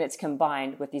when it's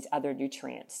combined with these other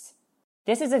nutrients.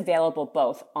 This is available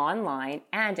both online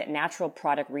and at natural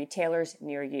product retailers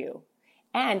near you.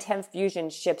 And Hemp Fusion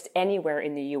ships anywhere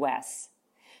in the US.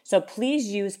 So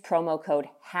please use promo code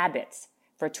HABITS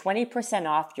for 20%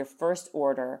 off your first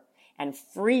order and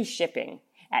free shipping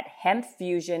at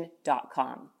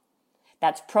hempfusion.com.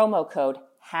 That's promo code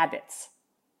HABITS.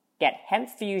 Get Hemp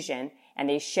Fusion and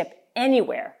they ship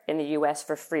anywhere in the US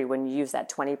for free when you use that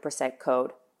 20%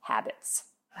 code HABITS.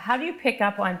 How do you pick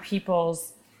up on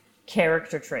people's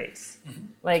character traits?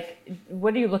 Like,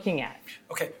 what are you looking at?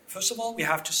 Okay, first of all, we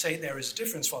have to say there is a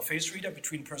difference for a face reader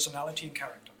between personality and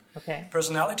character. Okay.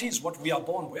 Personality is what we are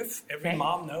born with. Every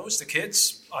mom knows the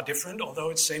kids are different, although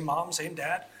it's same mom, same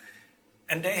dad,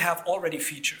 and they have already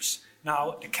features.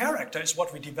 Now, the character is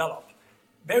what we develop.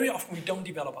 Very often we don't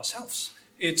develop ourselves.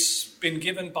 It's been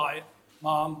given by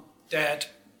mom, dad,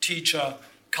 teacher,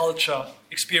 culture,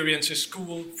 experiences,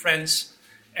 school, friends,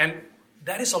 and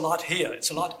that is a lot here.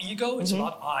 It's a lot ego, it's a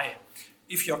lot I.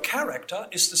 If your character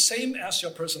is the same as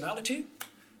your personality,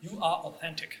 you are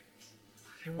authentic.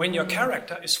 When your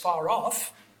character is far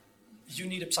off, you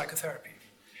need a psychotherapy.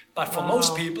 But for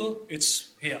most people, it's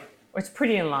here. It's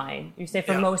pretty in line. You say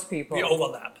for most people. We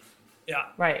overlap.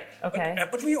 Yeah. Right, okay.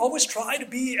 But we always try to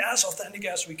be as authentic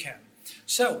as we can.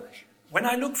 So when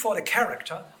I look for the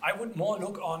character, I would more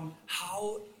look on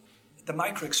how the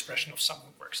micro-expression of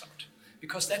someone works out.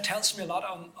 Because that tells me a lot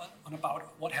on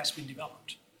about what has been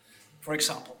developed. For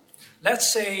example, let's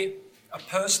say a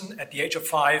person at the age of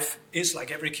 5 is like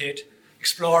every kid,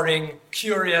 exploring,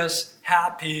 curious,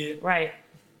 happy. Right.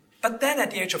 But then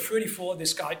at the age of 34,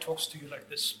 this guy talks to you like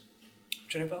this.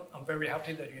 Jennifer, I'm very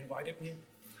happy that you invited me.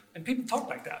 And people talk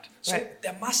like that. So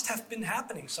there must have been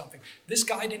happening something. This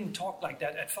guy didn't talk like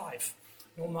that at 5.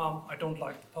 No, Mom, I don't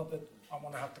like the puppet. I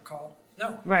want to have the car.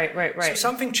 No. Right. So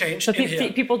something changed so in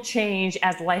here. People change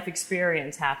as life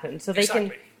experience happens. So they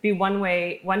can be one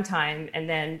way one time and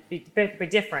then be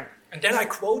different. And then I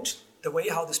quote the way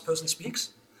how this person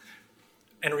speaks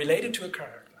and relate it to a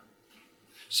character.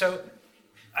 So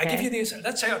I give you these,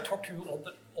 let's say I talk to you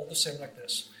all the same like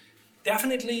this.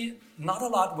 Definitely not a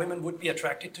lot of women would be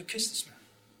attracted to kiss this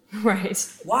man. Right.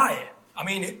 Why? I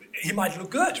mean, he might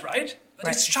look good, right? But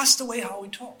it's just the way how he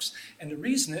talks. And the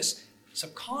reason is,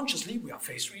 subconsciously, we are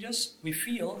face readers, we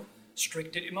feel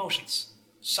restricted emotions.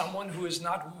 Someone who is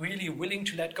not really willing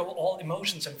to let go all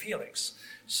emotions and feelings.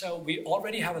 So we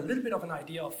already have a little bit of an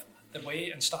idea of the way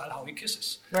and style how he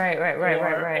kisses. Right.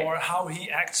 Or how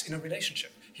he acts in a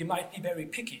relationship. He might be very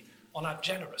picky or not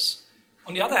generous.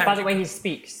 On the other hand, by the way he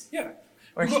speaks. Yeah.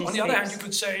 Or on the other hand, you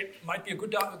could say might be a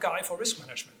good guy for risk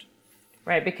management.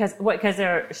 Right, because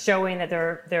they're showing that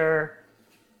they're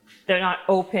not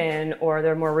open, or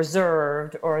they're more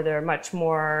reserved, or they're much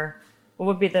more. What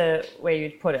would be the way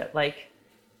you'd put it? Like,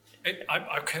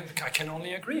 I can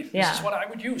only agree. Yeah. This is what I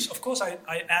would use. Of course, I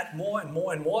add more and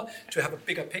more and more to have a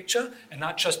bigger picture and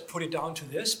not just put it down to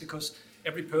this, because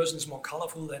every person is more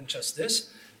colorful than just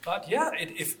this. But yeah,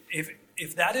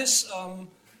 if that is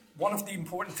one of the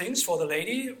important things for the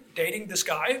lady dating this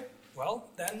guy, well,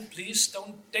 then please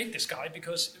don't date this guy,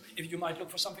 because if you might look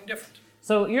for something different.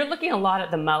 So you're looking a lot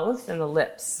at the mouth and the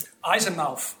lips. Eyes and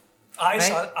mouth. Eyes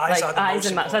right? are the eyes most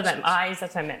and mouth. important. So eyes,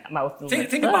 that's what I meant. Mouth and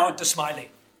lips. Think about the smiley.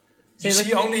 So You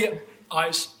see only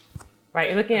eyes. Right,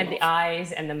 you're looking at the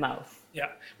eyes and the mouth. Yeah.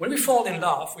 When we fall in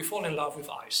love with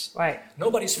eyes. Right.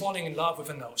 Nobody's falling in love with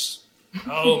a nose.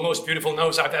 Oh, most beautiful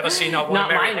nose I've ever seen. Not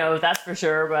my nose, that's for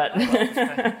sure, but...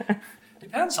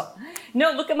 Depends on.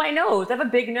 No, look at my nose. I have a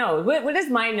big nose. What does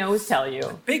my nose tell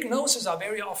you? Big noses are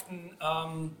very often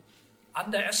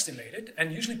underestimated,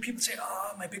 and usually people say,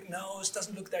 "Oh, my big nose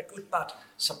doesn't look that good," but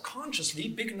subconsciously,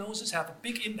 big noses have a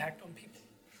big impact on people.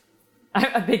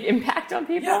 A big impact on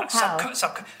people? Yeah. How?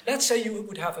 Let's say you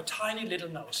would have a tiny little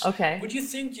nose. Okay. Would you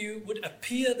think you would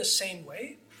appear the same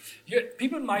way?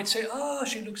 People might say, "Oh,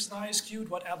 she looks nice, cute,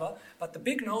 whatever," but the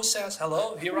big nose says,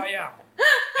 "Hello, here I am."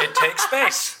 It takes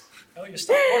space. Oh, you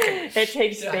start walking. It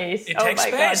takes space. It oh takes my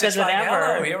space. God, It's does like, it ever?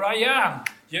 "Hello, here I am."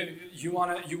 You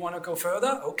wanna go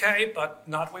further? Okay, but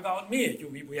not without me.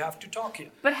 We have to talk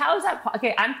here. But how is that?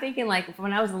 Okay, I'm thinking like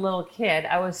when I was a little kid,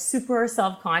 I was super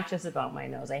self-conscious about my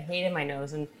nose. I hated my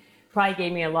nose and probably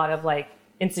gave me a lot of like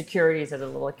insecurities as a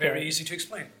little kid. Very easy to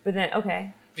explain. But then,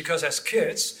 okay. Because as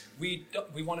kids, we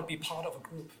want to be part of a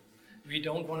group. We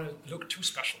don't want to look too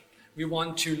special. We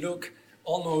want to look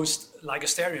almost like a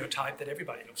stereotype that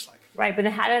everybody looks like. Right, but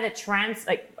then how did it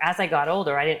like as I got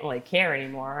older, I didn't really care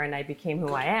anymore and I became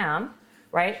who I am,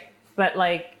 right? But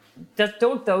like,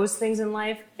 don't those things in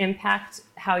life impact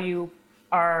how you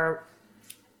are,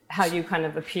 how you kind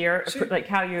of appear, like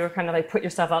how you kind of like put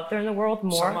yourself out there in the world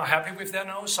more? Some are happy with their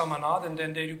nose, some are not, and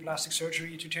then they do plastic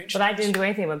surgery to change But I didn't do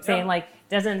anything. I'm saying like,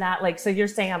 doesn't that like, so you're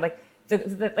saying I'm like,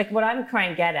 like what I'm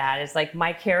trying to get at is like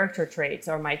my character traits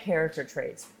are my character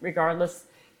traits, regardless,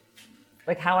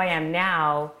 like how I am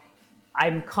now.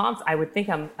 I would think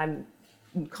I'm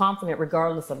confident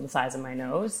regardless of the size of my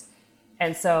nose,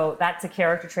 and so that's a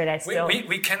character trait.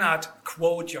 We cannot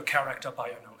quote your character by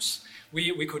your nose.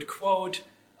 We could quote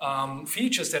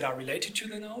features that are related to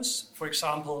the nose. For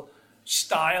example,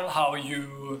 style how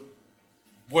you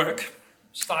work,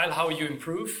 style how you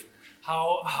improve,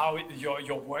 how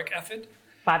your work ethic.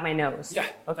 By my nose. Yeah,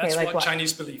 okay, that's like what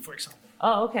Chinese believe, for example.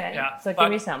 Oh, okay. Yeah, so give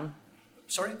me some.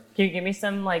 Sorry? Can you give me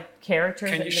some like characters?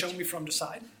 Can you show me from the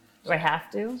side? Do I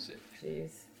have to?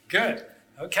 Jeez. Good.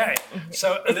 Okay.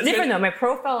 So it's different though. My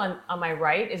profile on my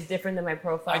right is different than my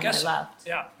profile on my left.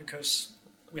 Yeah, because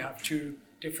we have two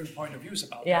different point of views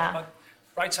about Yeah. that. But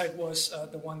right side was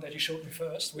the one that you showed me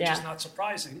first, which is not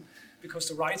surprising, because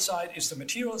the right side is the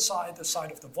material side, the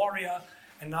side of the warrior.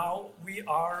 And now we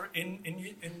are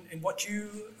in what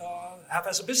you have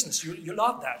as a business. You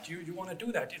love that. You want to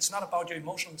do that. It's not about your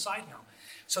emotional side now.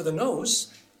 So the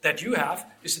nose that you have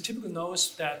is the typical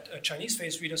nose that Chinese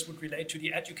face readers would relate to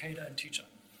the educator and teacher.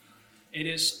 It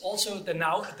is also the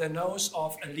nose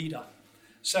of a leader.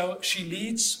 So she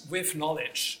leads with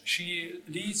knowledge. She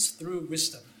leads through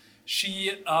wisdom.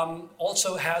 She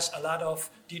also has a lot of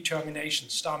determination,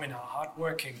 stamina,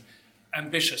 hardworking,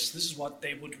 ambitious. This is what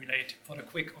they would relate for the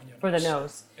quick on your nose. For the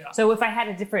nose. Yeah. So if I had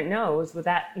a different nose, would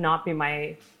that not be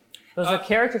my... Those are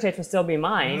character traits would still be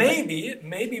mine.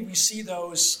 Maybe we see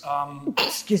those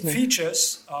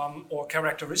features or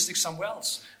characteristics somewhere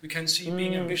else. We can see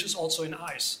being ambitious also in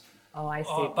eyes. Oh, I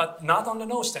see. But not on the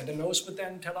nose then. The nose would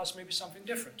then tell us maybe something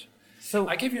different. So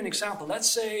I give you an example. Let's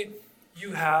say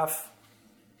you have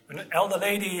an elder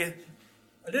lady,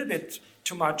 a little bit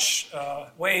too much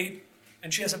weight,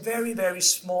 and she has a very, very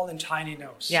small and tiny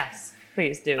nose. Yes,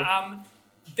 please do.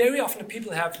 Very often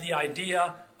people have the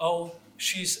idea, oh,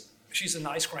 she's a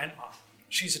nice grandma.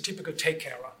 She's a typical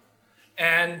take-carer.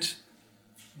 And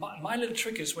my little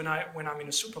trick is when I'm in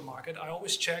a supermarket, I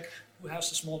always check who has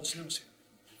the smallest nose here.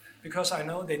 Because I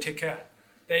know they take care.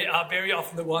 They are very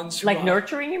often the ones who like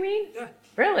nurturing, you mean? Yeah.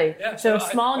 Really? Yeah. So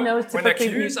small nose when typically...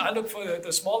 When accused, I look for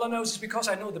the smaller noses because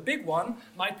I know the big one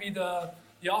might be the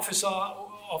officer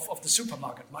of the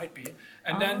supermarket, might be.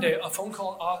 And then a phone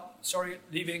call, sorry,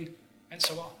 leaving, and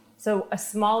so on. So a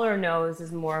smaller nose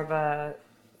is more of a...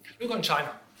 Look on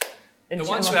China. The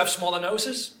ones who have smaller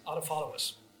noses are the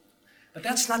followers. But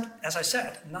that's not, as I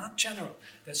said, not general.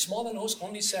 The smaller nose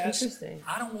only says,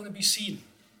 I don't want to be seen.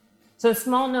 So a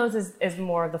small nose is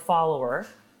more of the follower.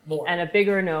 More. And a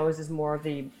bigger nose is more of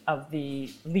the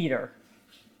leader.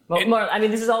 More, I mean,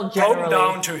 this is all generally...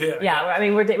 down to here. Yeah, I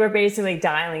mean, we're basically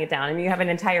dialing it down. I mean, you have an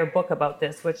entire book about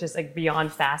this, which is like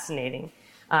beyond fascinating.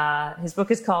 His book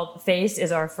is called Face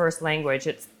is Our First Language.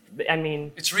 It's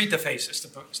Read the Face is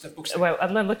the book. Well,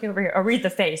 I'm looking over here. Read the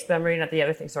Face, but I'm reading out the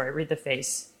other thing. Sorry, Read the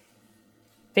Face.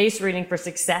 Face reading for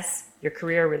success, your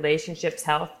career, relationships,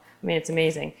 health, I mean, it's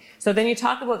amazing. So then you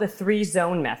talk about the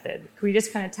 3-zone method. Can we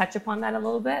just kind of touch upon that a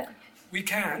little bit? We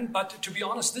can, but to be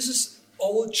honest, this is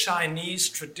old Chinese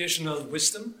traditional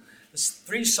wisdom. This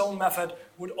 3-zone method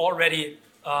would already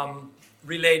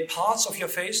relate parts of your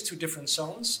face to different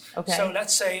zones. Okay. So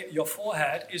let's say your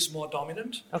forehead is more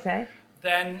dominant. Okay.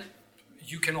 Then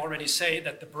you can already say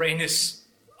that the brain is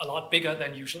a lot bigger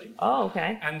than usually. Oh,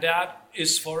 okay. And that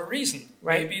is for a reason.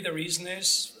 Right. Maybe the reason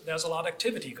is there's a lot of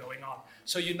activity going on.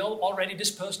 So you know already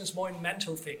this person is more in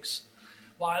mental things.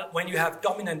 While when you have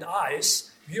dominant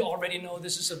eyes, you already know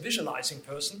this is a visualizing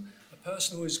person, a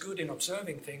person who is good in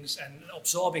observing things and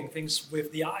absorbing things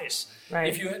with the eyes.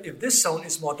 Right. If this zone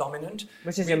is more dominant,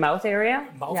 Which is your mouth area?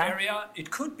 area,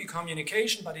 it could be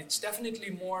communication, but it's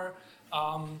definitely more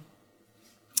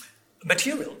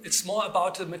material. It's more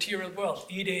about the material world,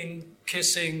 eating,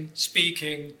 kissing,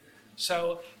 speaking.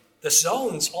 So the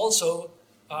zones also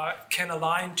can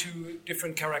align to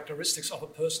different characteristics of a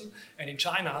person. And in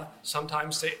China,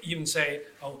 sometimes they even say,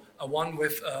 oh, a one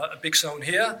with a big zone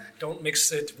here, don't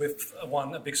mix it with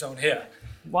a big zone here.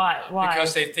 Why?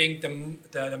 Because they think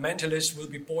the mentalist will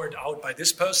be bored out by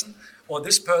this person, or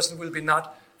this person will be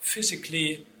not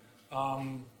physically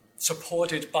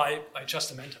supported by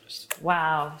just a mentalist.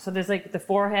 Wow. So there's like the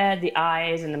forehead, the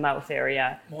eyes, and the mouth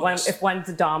area. If one's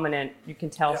dominant, you can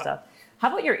tell stuff. How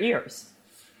about your ears?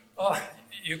 Oh,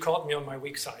 you caught me on my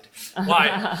weak side. Why?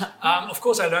 Of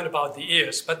course, I learned about the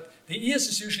ears, but the ears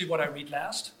is usually what I read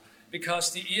last,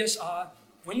 because the ears are,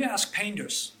 when you ask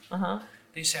painters,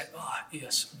 they said,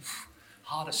 ears,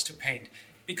 hardest to paint,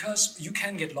 because you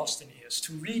can get lost in ears.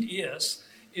 To read ears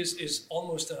is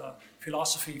almost a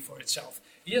philosophy for itself.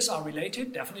 Ears are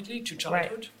related, definitely, to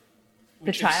childhood. Right.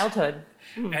 The childhood.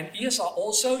 And ears are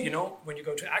also, when you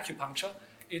go to acupuncture,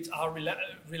 it are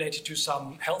related to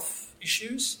some health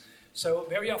issues. So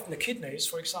very often the kidneys,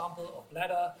 for example, or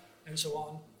bladder and so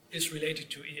on, is related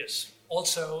to ears.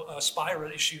 Also,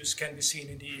 spiral issues can be seen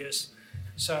in the ears.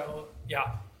 So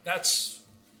yeah, that's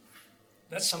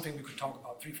something we could talk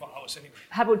about 3-4 hours anyway.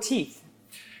 How about teeth?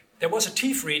 There was a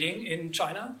teeth reading in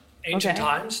China, ancient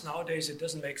times. Nowadays it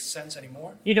doesn't make sense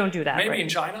anymore. You don't do that, Maybe right? in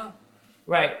China,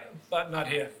 right? But not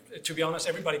here. To be honest,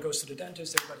 everybody goes to the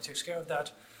dentist. Everybody takes care of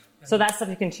that. So that stuff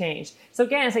you can change. So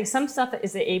again, it's like some stuff that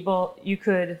is you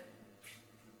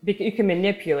can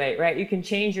manipulate, right? You can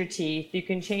change your teeth, you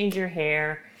can change your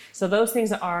hair. So those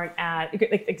things aren't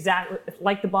exactly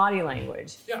like the body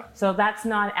language. Yeah. So that's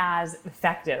not as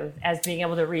effective as being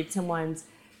able to read someone's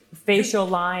facial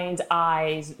lines,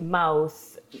 eyes,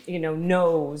 mouth,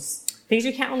 nose. Things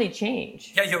you can't really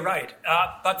change. Yeah, you're right.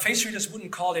 But face readers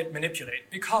wouldn't call it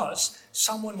manipulate, because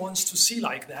someone wants to see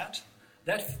like that.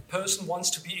 That person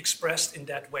wants to be expressed in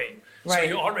that way. Right. So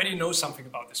you already know something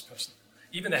about this person.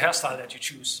 Even the hairstyle that you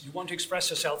choose, you want to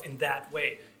express yourself in that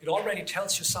way. It already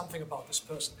tells you something about this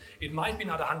person. It might be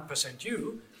not 100%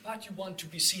 you, but you want to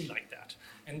be seen like that.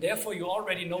 And therefore, you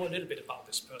already know a little bit about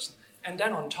this person. And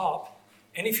then on top,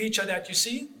 any feature that you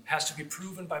see has to be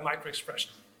proven by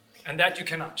micro-expression. And that you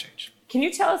cannot change. Can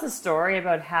you tell us a story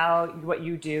about how what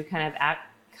you do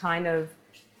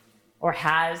or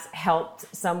has helped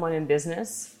someone in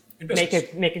business? Make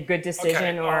a good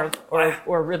decision or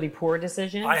a really poor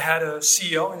decision? I had a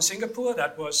CEO in Singapore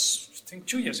that was, I think,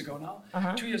 2 years ago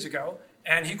now. 2 years ago.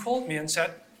 And he called me and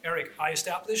said, Eric, I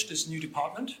established this new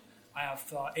department. I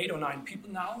have 8 or 9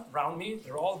 people now around me.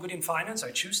 They're all good in finance.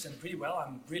 I choose them pretty well.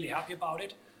 I'm really happy about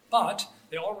it. But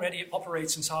they already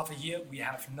operate since half a year. We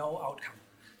have no outcome.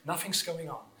 Nothing's going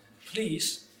on.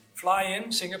 Please fly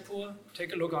in Singapore,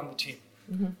 take a look on the team.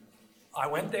 I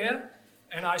went there.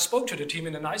 And I spoke to the team,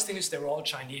 and the nice thing is they were all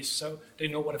Chinese, so they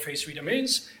know what a face reader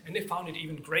means, and they found it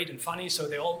even great and funny, so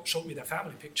they all showed me their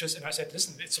family pictures, and I said,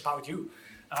 listen, it's about you.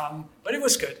 But it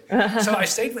was good. So I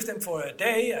stayed with them for a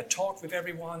day, I talked with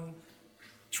everyone,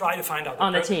 try to find out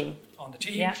the team,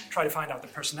 try to find out the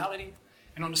personality.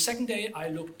 And on the second day, I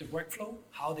looked at the workflow,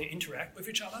 how they interact with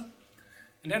each other.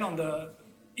 And then on the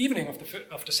evening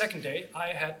of the second day,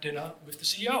 I had dinner with the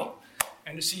CEO.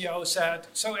 And the CEO said,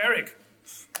 so Eric,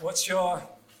 what's your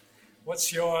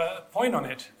point on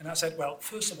it? And I said, well,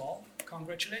 first of all,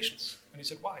 congratulations. And he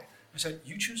said, why? I said,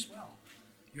 you choose well.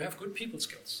 You have good people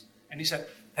skills. And he said,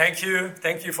 thank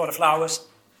you for the flowers.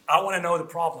 I want to know the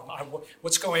problem.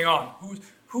 What's going on?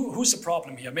 Who's the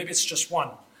problem here? Maybe it's just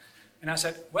one. And I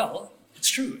said, well, it's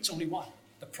true, it's only one.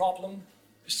 The problem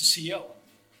is the CEO.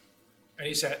 And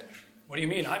he said, what do you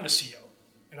mean, I'm the CEO?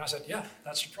 And I said, yeah,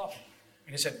 that's the problem.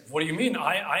 And he said, what do you mean?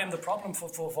 I am the problem for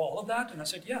all of that? And I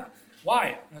said, yeah.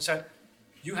 Why? And I said,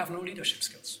 you have no leadership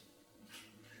skills.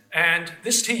 And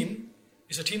this team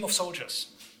is a team of soldiers.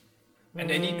 And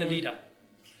they need the leader.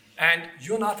 And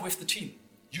you're not with the team.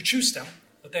 You choose them,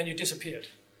 but then you disappeared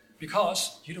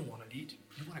because you don't want to lead.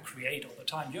 You want to create all the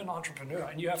time. You're an entrepreneur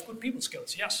and you have good people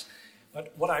skills, yes.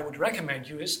 But what I would recommend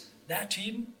you is that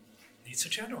team needs a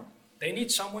general. They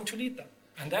need someone to lead them.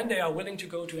 And then they are willing to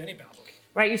go to any battle.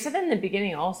 Right. You said that in the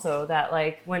beginning also that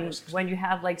like when you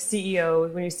have like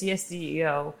CEOs, when you see a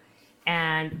CEO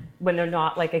and when they're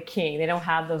not like a king, they don't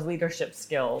have those leadership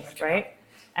skills, right?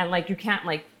 And like you can't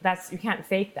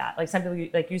fake that. Like some people,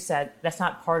 like you said, that's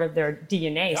not part of their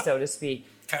DNA, so to speak.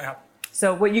 Can't happen.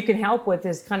 So what you can help with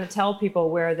is kind of tell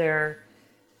people where they're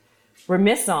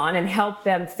remiss on and help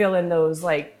them fill in those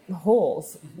like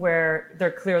holes where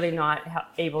they're clearly not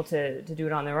able to do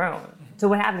it on their own. So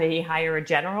what happened? Did he hire a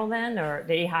general then, or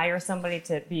did he hire somebody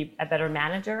to be a better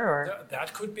manager? Or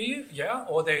that could be, yeah.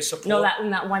 Or they support. No, that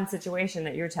in that one situation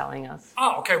that you're telling us.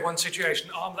 Oh, okay, one situation.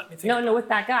 Let me think. No, with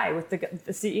that guy, with the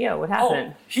CEO, what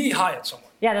happened? Oh, he hired someone.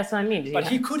 Yeah, that's what I mean. But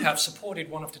he could have supported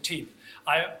one of the team.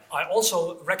 I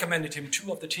also recommended him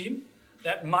two of the team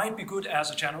that might be good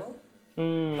as a general,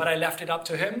 but I left it up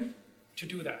to him to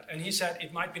do that. And he said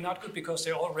it might be not good because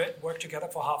they all worked together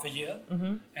for half a year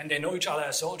and they know each other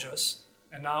as soldiers.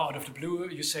 And now out of the blue,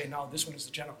 you say, now this one is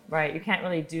the general. Right, you can't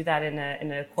really do that in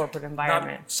a corporate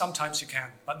environment. Sometimes you can,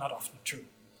 but not often, true.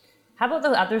 How about the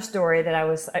other story that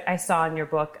I saw in your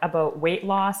book about weight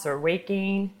loss or weight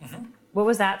gain? What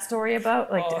was that story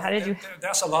about? Like, how did you?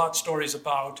 There's a lot of stories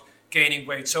about gaining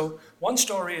weight. So one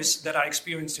story is that I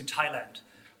experienced in Thailand.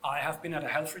 I have been at a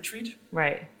health retreat.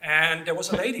 Right. And there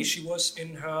was a lady, she was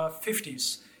in her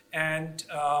 50s. And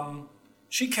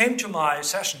she came to my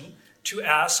session to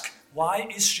ask, why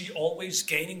is she always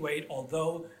gaining weight,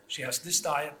 although she has this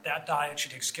diet, that diet, she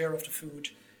takes care of the food,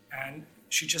 and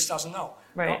she just doesn't know.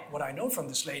 Right. Now, what I know from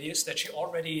this lady is that she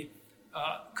already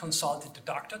consulted the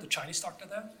doctor, the Chinese doctor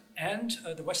there, and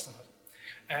the Westerner.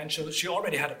 And so she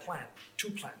already had a plan,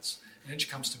 2 plans. And then she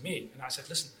comes to me, and I said,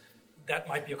 listen, that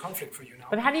might be a conflict for you now.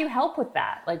 But how do you help with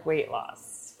that, like weight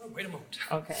loss? Oh, wait a moment.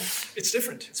 Okay. It's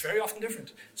different. It's very often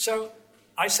different. So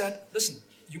I said, listen,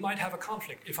 you might have a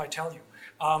conflict if I tell you.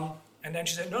 And then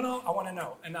she said, no, I want to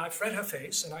know. And I've read her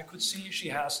face, and I could see she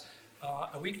has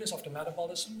a weakness of the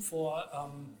metabolism for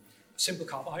simple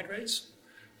carbohydrates.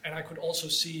 And I could also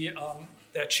see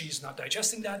that she's not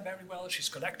digesting that very well. She's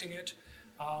collecting it.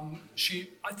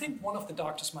 I think one of the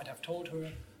doctors might have told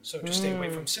her to stay away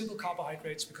from simple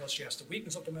carbohydrates because she has the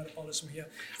weakness of the metabolism here.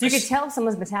 So you could tell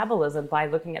someone's metabolism by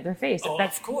looking at their face. Oh,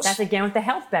 of course. That's again with the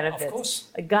health benefits. Of course.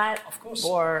 A gut. Of course.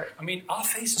 Or I mean, our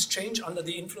faces change under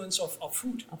the influence of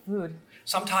food. Of food.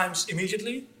 Sometimes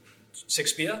immediately,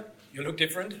 6 beer, you look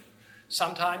different.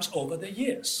 Sometimes over the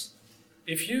years.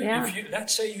 If you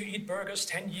let's say you eat burgers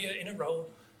 10 years in a row,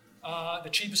 the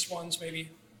cheapest ones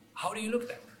maybe, how do you look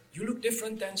then? You look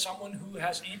different than someone who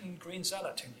has eaten green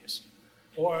salad 10 years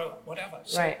or whatever.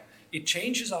 So right. It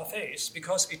changes our face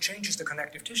because it changes the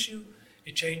connective tissue,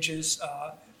 it changes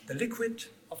the liquid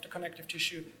of the connective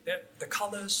tissue, the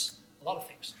colors, a lot of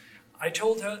things. I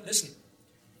told her, listen,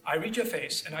 I read your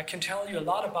face and I can tell you a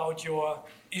lot about your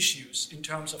issues in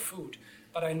terms of food,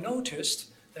 but I noticed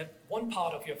that one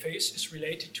part of your face is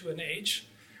related to an age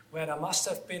where there must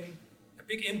have been a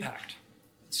big impact.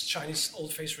 It's Chinese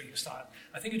old face reading style.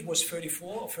 I think it was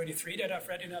 34 or 33 that I've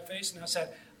read in her face, and I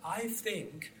said, I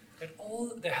think that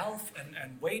all the health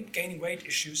and gaining weight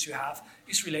issues you have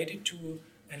is related to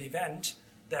an event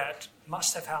that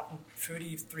must have happened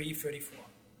 33, 34.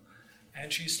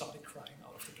 And she started crying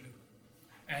out of the blue.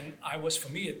 And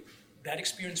for me, that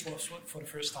experience was for the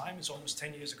first time. It's almost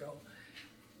 10 years ago.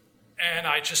 And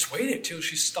I just waited till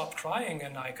she stopped crying,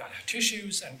 and I got her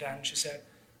tissues, and then she said,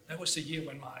 that was the year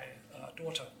when my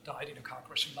daughter died in a car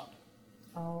crash in London.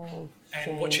 Oh,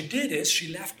 and what she did is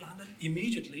she left London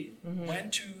immediately,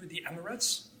 went to the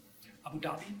Emirates, Abu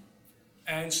Dhabi,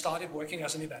 and started working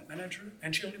as an event manager,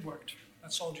 and she only worked.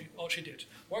 That's all she did.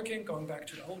 Working, going back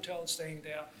to the hotel, staying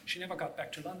there. She never got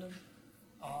back to London.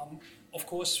 Of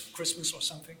course, Christmas or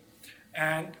something.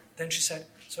 And then she said,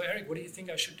 so Eric, what do you think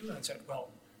I should do? And I said, well,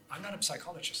 I'm not a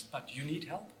psychologist, but you need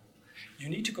help. You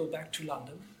need to go back to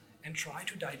London and try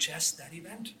to digest that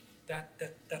event,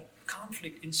 that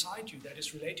conflict inside you that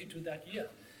is related to that year.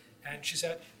 And she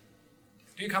said,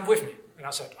 do you come with me? And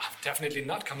I said, I'm definitely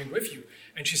not coming with you.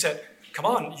 And she said, come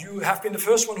on, you have been the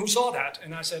first one who saw that.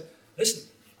 And I said, listen,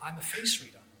 I'm a face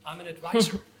reader. I'm an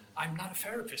advisor. I'm not a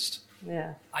therapist.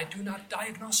 Yeah. I do not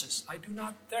diagnosis. I do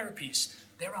not therapies.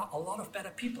 There are a lot of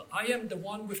better people. I am the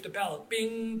one with the bell.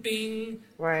 Bing, bing.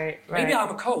 Right. Maybe I'm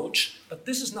a coach, but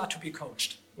this is not to be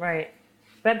coached. Right.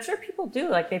 But I'm sure people do.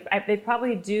 Like they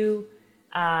probably do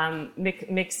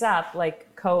mix up like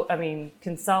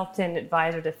consultant,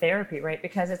 advisor to therapy, right?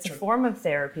 Because it's a form of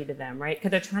therapy to them, right?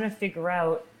 Because they're trying to figure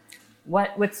out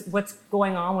what's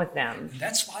going on with them. And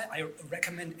that's why I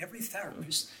recommend every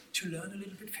therapist to learn a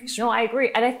little bit face reading. No, I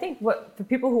agree. And I think for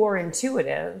people who are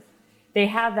intuitive, they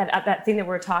have that thing that we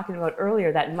were talking about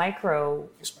earlier, that micro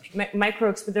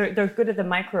they're good at the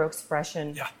micro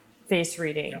expression face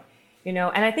reading. Yeah. You know,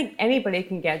 and I think anybody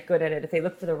can get good at it if they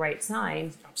look for the right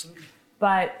signs. Absolutely.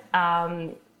 But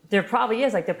there probably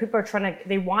is, like, the people are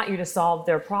they want you to solve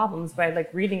their problems by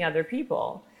like reading other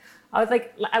people. What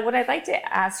I'd like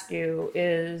to ask you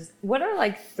is, what are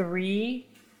like three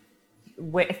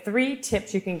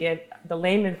tips you can give the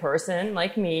layman person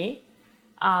like me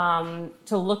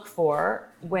to look for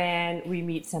when we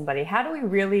meet somebody? How do we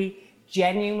really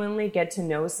genuinely get to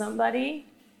know somebody?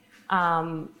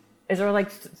 Is there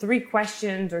like three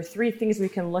questions or three things we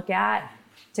can look at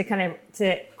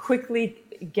to quickly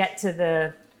get to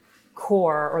the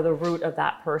core or the root of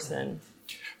that person?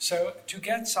 So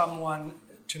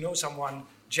to know someone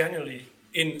genuinely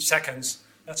in seconds,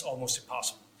 that's almost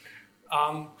impossible.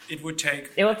 It will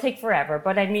take forever,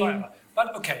 but I mean... Forever.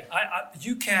 But okay,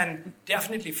 you can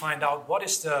definitely find out what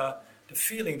is the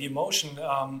feeling, the emotion,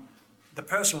 the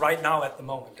person right now at the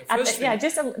moment.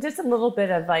 Just a little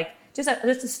bit of like, just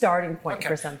a starting point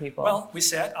for some people. Well, we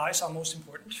said eyes are most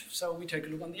important, so we take a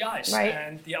look on the eyes. Right.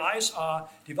 And the eyes are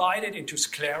divided into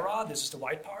sclera, this is the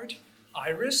white part,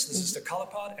 iris, this is the color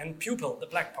part, and pupil, the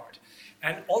black part.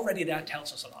 And already that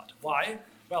tells us a lot. Why?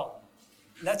 Well,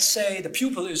 let's say the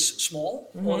pupil is small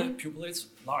or the pupil is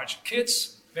large.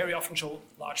 Kids very often show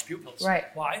large pupils. Right.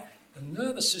 Why? The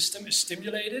nervous system is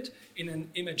stimulated in an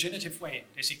imaginative way.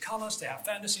 They see colors, they have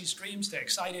fantasies, dreams, they're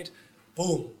excited.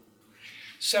 Boom.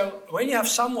 So when you have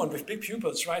someone with big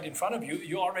pupils right in front of you,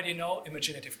 you already know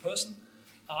imaginative person,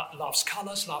 loves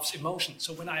colors, loves emotion.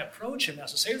 So when I approach him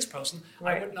as a salesperson,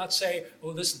 I would not say, oh,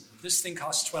 listen, this thing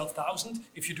costs 12,000.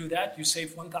 If you do that, you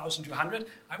save 1,200.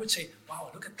 I would say, wow,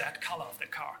 look at that color of the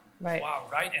car. Right. Wow,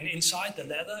 right? And inside the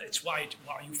leather, it's white.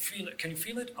 Wow, you feel it. Can you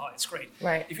feel it? Oh, it's great.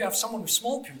 Right. If you have someone with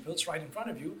small pupils right in front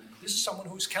of you, this is someone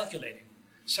who's calculating.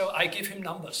 So I give him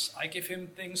numbers. I give him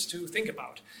things to think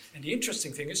about. And the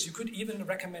interesting thing is you could even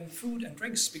recommend food and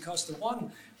drinks, because the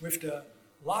one with the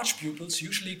large pupils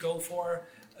usually go for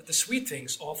the sweet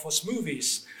things or for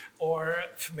smoothies or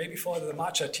maybe for the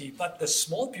matcha tea. But the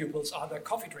small pupils are the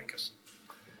coffee drinkers.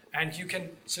 And you can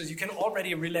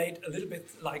already relate a little bit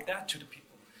like that to the people.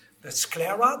 The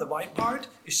sclera, the white part,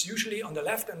 is usually on the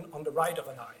left and on the right of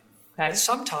an eye. Okay. And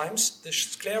sometimes the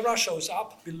sclera shows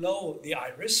up below the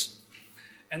iris.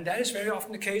 And that is very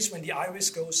often the case when the iris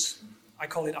goes, I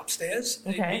call it upstairs.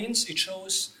 Okay. It means it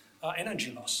shows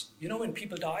energy loss. You know when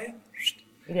people die?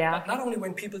 Yeah. But not only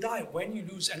when people die, when you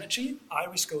lose energy,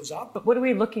 iris goes up. But what are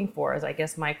we looking for is, I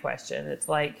guess, my question. It's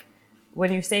like,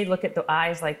 when you say look at the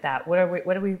eyes like that, what are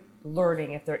we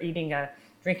learning if they're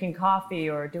drinking coffee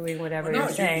or doing whatever you're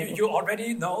saying? You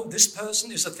already know this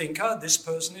person is a thinker, this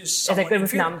person is someone... Is it good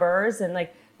with numbers? And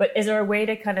like, but is there a way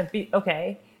to kind of be,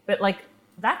 okay, but like,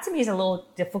 that to me is a little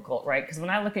difficult, right? Because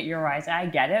when I look at your eyes, I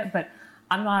get it, but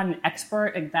I'm not an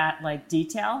expert in that like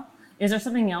detail. Is there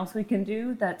something else we can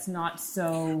do that's not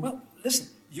so... Well, listen,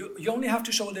 you only have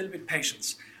to show a little bit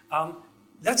patience.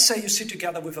 Let's say you sit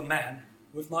together with a man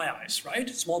with my eyes, right?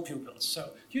 Small pupils. So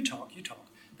you talk.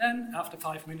 Then after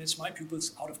 5 minutes, my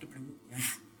pupils out of the blue.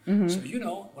 Mm-hmm. So you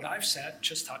know what I've said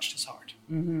just touched his heart.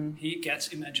 Mm-hmm. He gets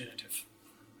imaginative.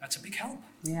 That's a big help.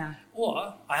 Yeah.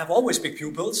 Or I have always big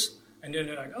pupils, and then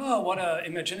they're like, oh, what an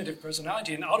imaginative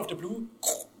personality. And out of the blue,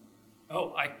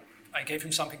 oh, I gave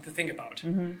him something to think about.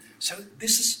 Mm-hmm. So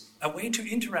this is a way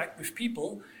to interact with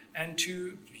people and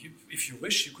to, if you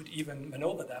wish, you could even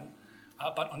maneuver them.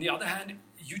 But on the other hand,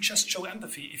 you just show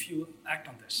empathy if you act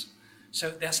on this. So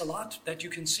there's a lot that you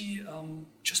can see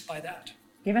just by that.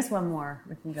 Give us one more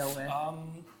we can go with.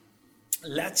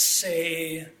 Let's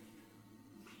say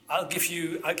I'll give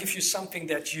you something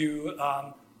that you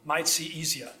might see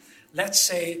easier. Let's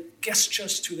say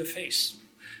gestures to the face,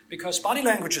 because body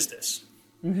language is this.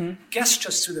 Mm-hmm.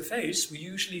 Gestures to the face we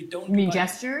usually don't. You mean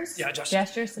gestures? Yeah, gestures.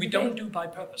 Gestures. We don't do by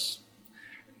purpose.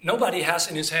 Nobody has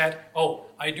in his head, oh,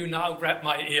 I do now grab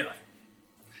my ear.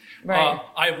 Right.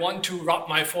 I want to rub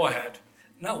my forehead.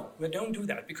 No, we don't do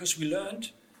that because we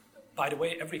learned, by the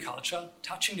way, every culture,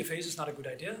 touching the face is not a good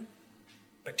idea.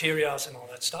 Bacteria and all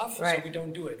that stuff, right. So we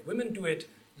don't do it. Women do it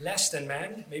less than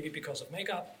men, maybe because of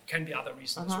makeup, can be other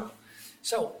reasons as well.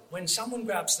 So when someone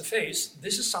grabs the face,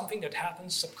 this is something that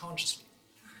happens subconsciously.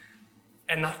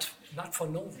 And not for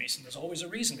no reason. There's always a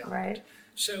reason behind it.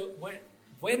 So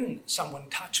when someone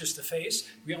touches the face,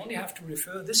 we only have to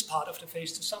refer this part of the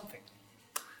face to something,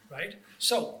 right?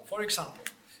 So, for example,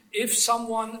 if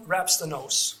someone wraps the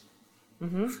nose,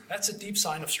 that's a deep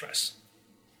sign of stress.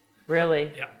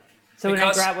 Really? Yeah. So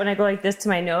when I go like this to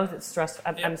my nose, it's stressed.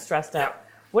 I'm stressed out. Yeah.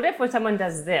 What if when someone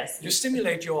does this? You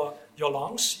stimulate your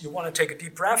lungs. You want to take a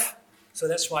deep breath, so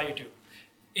that's why you do.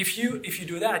 If you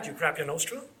do that, you grab your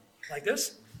nostril like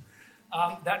this.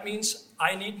 That means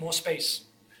I need more space.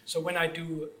 So when I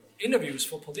do interviews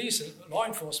for police and law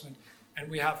enforcement, and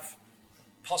we have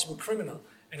possible criminal,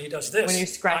 and he does this, when you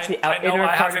scratch the I know inner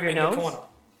I part have of him your in nose? the corner.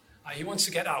 He wants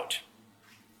to get out.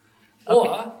 Okay.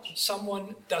 Or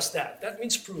someone does that. That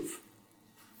means proof.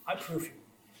 I prove you.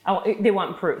 Oh, they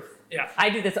want proof. Yeah. I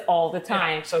do this all the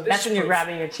time. Yeah, so this That's is when you're proof.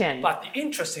 grabbing your chin. But the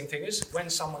interesting thing is when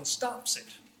someone stops it,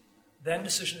 then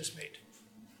decision is made.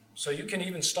 So you can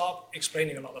even stop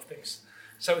explaining a lot of things.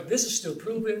 So this is still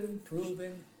proving,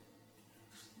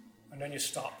 and then you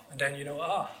stop. And then you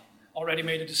know, already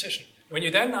made a decision. When you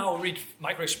then now read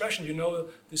microexpression, you know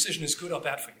the decision is good or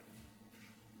bad for you.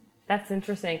 That's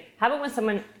interesting. How about when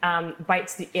someone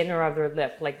bites the inner of their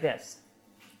lip like this?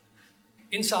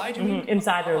 Inside, you mean?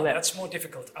 Inside their lip. That's more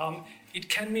difficult. It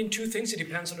can mean two things. It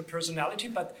depends on the personality.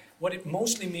 But what it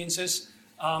mostly means is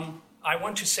I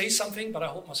want to say something, but I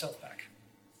hold myself back.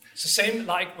 It's the same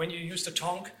like when you use the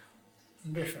tongue.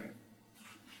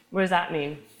 What does that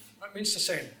mean? It means the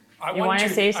same. You want to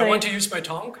say something? I want to use my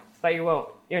tongue. But you won't.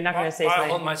 You're not going to say I something.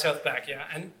 hold myself back, yeah.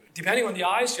 And depending on the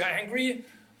eyes, you're angry,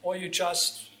 or you're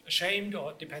just ashamed,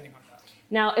 or depending on that.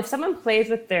 Now, if someone plays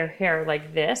with their hair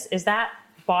like this, is that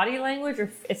body language,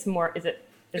 or it's more? It's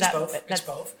both. It's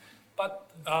both. But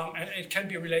and it can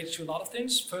be related to a lot of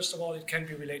things. First of all, it can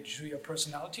be related to your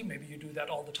personality. Maybe you do that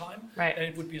all the time. Right. And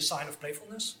it would be a sign of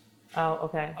playfulness. Oh,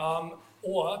 okay.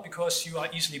 Or because you are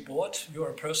easily bored, you're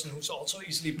a person who's also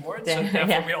easily bored. Yeah. So therefore,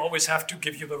 Yeah. we always have to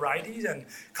give you variety and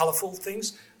colorful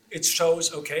things. It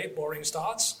shows, okay, boring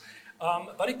starts.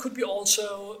 But it could be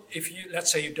also, if you,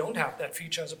 let's say you don't have that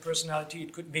feature as a personality,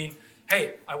 it could mean,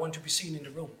 hey, I want to be seen in the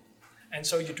room. And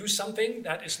so you do something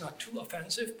that is not too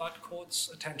offensive, but courts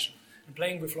attention. And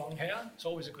playing with long hair is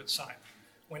always a good sign.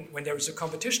 When there is a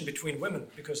competition between women,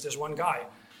 because there's one guy,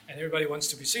 and everybody wants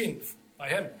to be seen by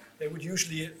him, they would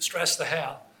usually stress the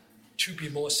hair to be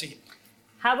more seen.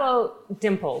 How about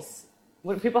dimples?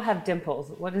 When people have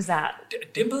dimples, what is that?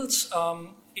 Dimples,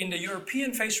 in the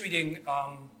European face reading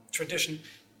tradition,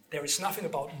 there is nothing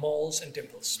about moles and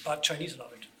dimples, but Chinese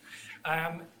love it.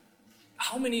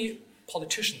 How many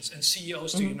politicians and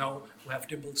CEOs do you know who have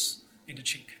dimples in the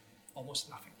cheek? Almost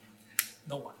nothing.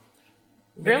 No one.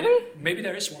 Really? Maybe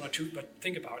there is one or two, but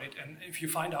think about it. And if you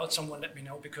find out someone, let me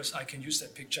know, because I can use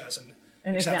that picture as an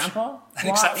example?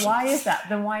 exception. Why is that?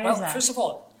 Then why is that? Well, first of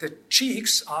all, the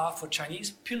cheeks are, for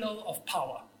Chinese, pillow of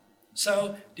power.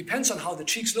 So depends on how the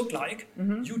cheeks look like,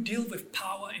 you deal with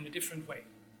power in a different way.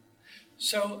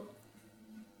 So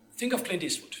think of Clint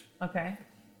Eastwood, Okay.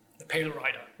 the Pale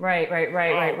Rider. Right.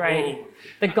 Oh.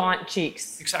 The gaunt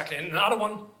cheeks. Exactly. And another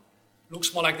one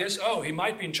looks more like this. Oh, he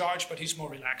might be in charge, but he's more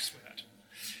relaxed with that.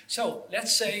 So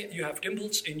let's say you have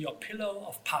dimples in your pillow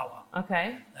of power.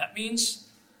 Okay. That means,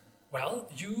 well,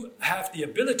 you have the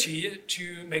ability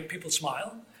to make people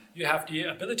smile. You have the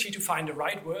ability to find the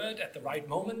right word at the right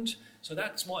moment. So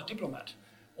that's more a diplomat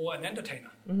or an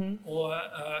entertainer or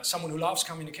someone who loves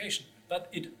communication. But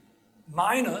it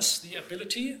minus the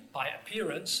ability by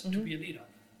appearance to be a leader.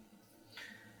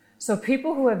 So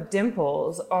people who have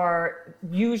dimples are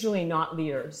usually not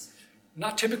leaders.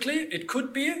 Not typically. It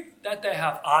could be that they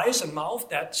have eyes and mouth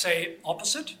that say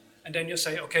opposite. And then you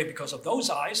say, okay, because of those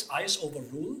eyes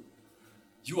overrule.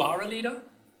 You are a leader,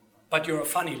 but you're a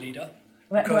funny leader.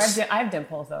 I have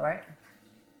dimples though, right?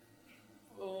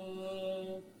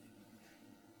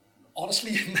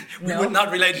 Honestly, we would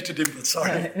not relate it to dimples,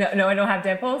 sorry. No, I don't have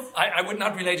dimples? I would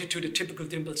not relate it to the typical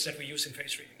dimples that we use in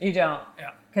face reading. You don't?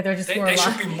 Yeah. Because they're just They more should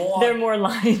lines. be more... They're more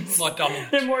lines. More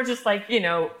dominant. They're more just like,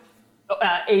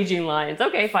 aging lines.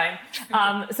 Okay, fine.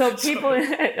 So people,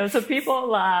 I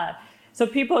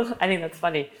think that's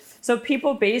funny. So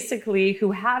people basically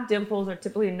who have dimples are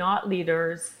typically not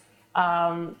leaders.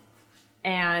 And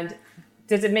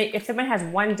does it make, if someone has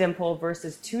one dimple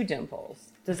versus two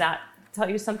dimples, does that tell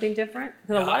you something different?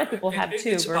 Because a lot of people have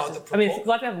two versus, a lot of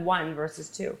people have one versus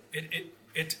two.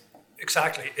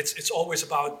 Exactly. It's always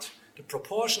about the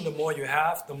proportion. The more you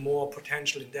have, the more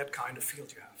potential in that kind of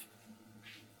field you have.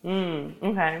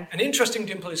 Okay. An interesting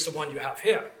dimple is the one you have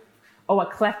here. Oh, a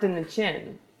cleft in the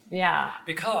chin. Yeah.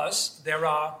 Because there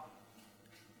are,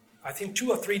 I think,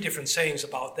 2 or 3 different sayings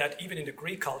about that, even in the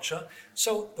Greek culture.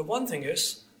 So the one thing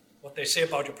is, what they say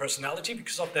about your personality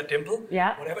because of that dimple.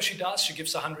 Yeah. Whatever she does, she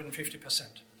gives 150%.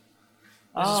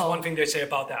 Oh. This is one thing they say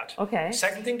about that. Okay.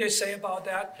 Second thing they say about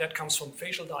that comes from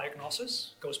facial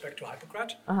diagnosis, goes back to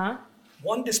Hippocrates. Uh-huh.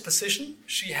 One disposition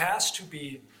she has to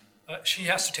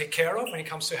take care of when it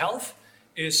comes to health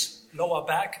is lower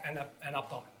back and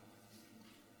abdomen.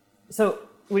 So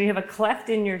when you have a cleft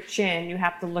in your chin, you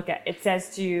have to look at, it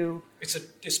says to you... It's a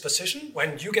disposition.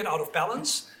 When you get out of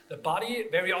balance, the body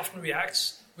very often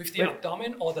reacts with the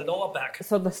abdomen or the lower back.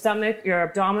 So the stomach, your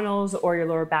abdominals, or your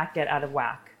lower back get out of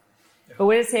whack. Yeah. But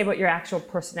what does it say about your actual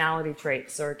personality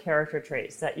traits or character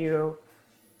traits that you...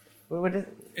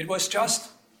 It was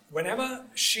just, whenever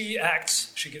she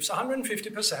acts, she gives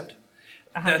 150%.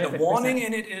 150%. The warning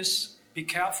in it is, be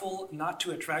careful not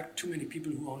to attract too many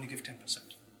people who only give 10%.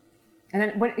 And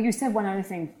then what you said one other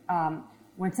thing.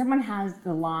 When someone has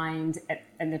the lines at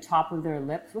the top of their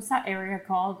lips, what's that area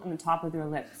called on the top of their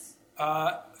lips?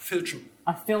 Philtrum.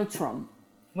 A philtrum.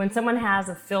 When someone has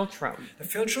a philtrum. The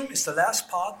philtrum is the last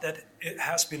part that it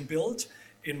has been built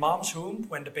in mom's womb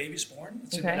when the baby's born.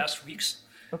 It's in the last weeks.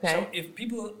 Okay. So if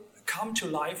people come to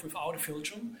life without a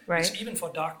philtrum, it's even for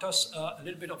doctors a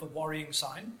little bit of a worrying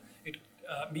sign. It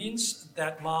means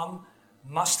that mom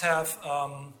must have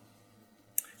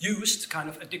used kind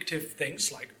of addictive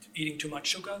things like eating too much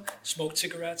sugar, smoked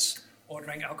cigarettes, or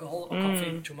drank alcohol or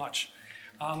coffee too much.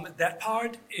 That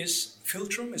part is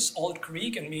philtrum, is Old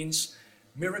Greek and means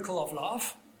miracle of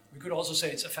love. We could also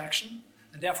say it's affection.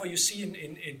 And therefore you see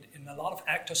in a lot of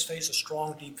actors' face a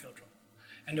strong, deep philtrum.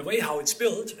 And the way how it's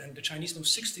built, and the Chinese know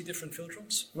 60 different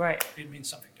philtrums, it means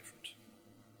something different.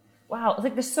 Wow,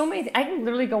 like there's so many, I can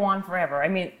literally go on forever. I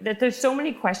mean, there's so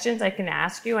many questions I can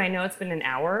ask you. I know it's been an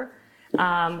hour.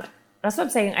 That's what I'm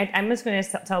saying. I'm just going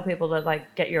to tell people to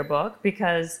like get your book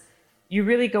because you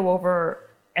really go over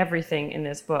everything in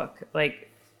this book, like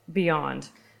beyond.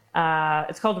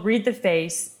 It's called Read the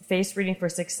Face, Face Reading for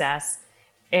Success.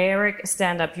 Eric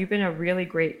Standop, you've been a really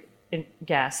great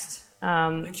guest.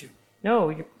 Thank you.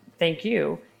 No, thank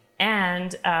you.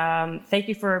 And thank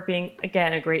you for being,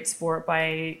 again, a great sport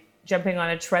by jumping on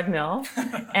a treadmill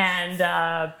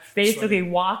and basically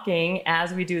walking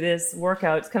as we do this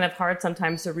workout. It's kind of hard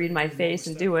sometimes to read my face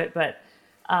and do it, but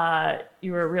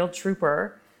you were a real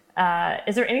trooper.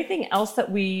 Is there anything else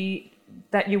that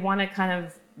you want to kind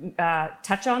of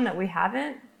touch on that we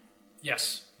haven't?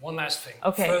 Yes, one last thing.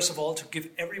 Okay. First of all, to give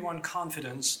everyone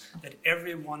confidence that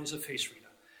everyone is a face reader.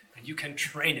 And you can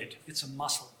train it. It's a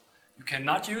muscle. You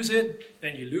cannot use it,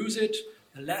 then you lose it.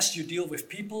 The less you deal with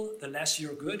people, the less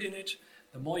you're good in it.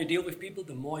 The more you deal with people,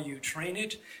 the more you train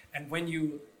it. And when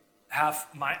you have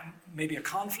maybe a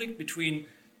conflict between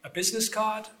a business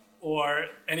card or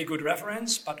any good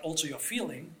reference, but also your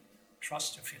feeling,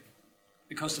 trust your feeling.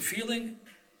 Because the feeling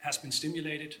has been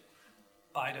stimulated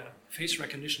by the face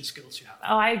recognition skills you have.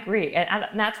 Oh, I agree.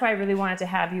 And that's why I really wanted to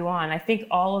have you on. I think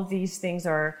all of these things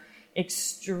are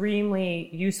extremely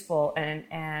useful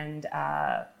and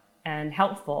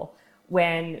helpful.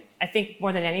 When I think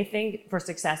more than anything for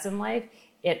success in life,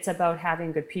 it's about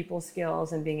having good people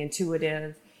skills and being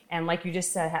intuitive. And like you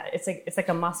just said, it's like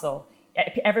a muscle.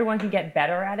 Everyone can get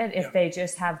better at it if they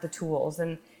just have the tools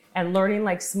and learning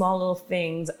like small little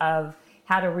things of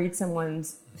how to read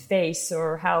someone's face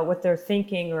or what they're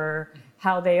thinking or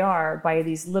how they are by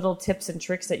these little tips and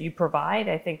tricks that you provide.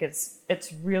 I think it's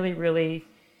really, really,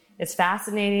 it's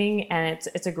fascinating and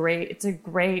it's a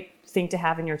great thing to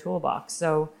have in your toolbox.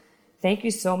 So thank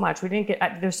you so much.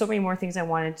 There's so many more things I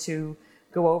wanted to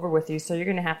go over with you, so you're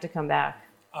going to have to come back.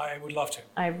 I would love to.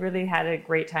 I really had a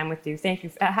great time with you. Thank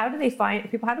you. How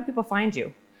do people find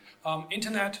you?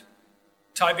 Internet,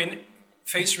 type in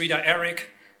face reader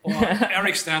Eric or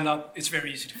Eric Standop. It's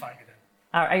very easy to find me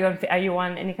then. Are you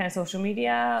on any kind of social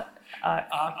media?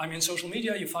 I'm in social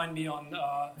media. You find me on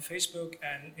Facebook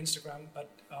and Instagram, but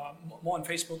more on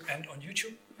Facebook and on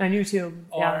YouTube. On YouTube,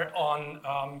 or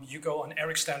on you go on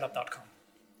ericstandup.com.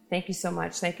 Thank you so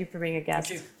much. Thank you for being a guest.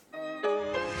 Thank you.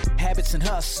 Habits and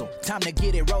hustle, time to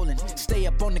get it rolling. Stay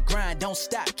up on the grind, don't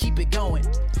stop, keep it going.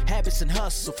 Habits and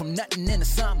hustle, from nothing into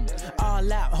something.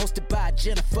 All out, hosted by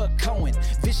Jennifer Cohen.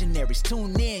 Visionaries,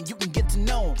 tune in, you can get to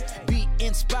know them. Be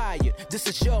inspired, this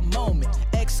is your moment.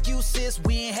 Excuses,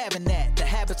 we ain't having that. The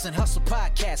Habits and Hustle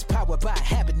podcast, powered by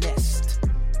Habit Nest.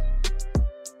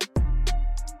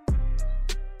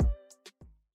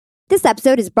 This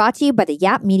episode is brought to you by the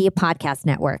Yap Media Podcast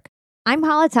Network. I'm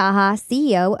Hala Taha,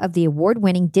 CEO of the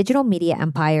award-winning digital media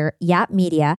empire, Yap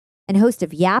Media, and host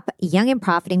of Yap Young and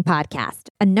Profiting Podcast,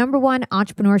 a #1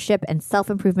 entrepreneurship and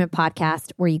self-improvement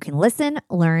podcast where you can listen,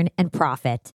 learn, and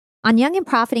profit. On Young and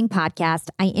Profiting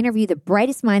Podcast, I interview the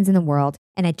brightest minds in the world,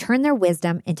 and I turn their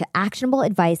wisdom into actionable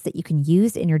advice that you can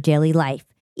use in your daily life.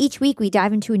 Each week, we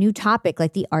dive into a new topic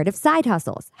like the art of side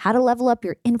hustles, how to level up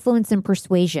your influence and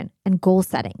persuasion, and goal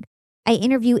setting. I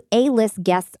interview A-list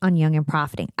guests on Young and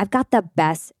Profiting. I've got the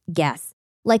best guests,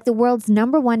 like the world's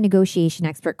 #1 negotiation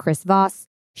expert, Chris Voss,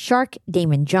 Shark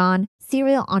Damon John,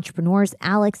 serial entrepreneurs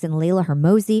Alex and Layla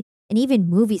Hermosi, and even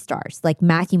movie stars like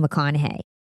Matthew McConaughey.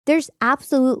 There's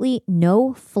absolutely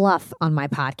no fluff on my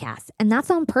podcast, and that's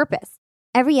on purpose.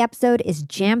 Every episode is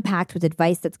jam-packed with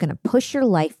advice that's going to push your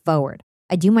life forward.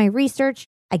 I do my research,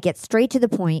 I get straight to the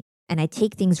point, and I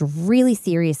take things really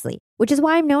seriously, which is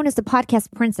why I'm known as the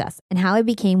podcast princess and how I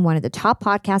became one of the top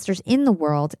podcasters in the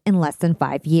world in less than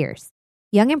 5 years.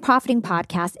 Young and Profiting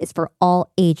Podcast is for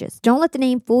all ages. Don't let the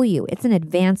name fool you. It's an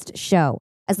advanced show.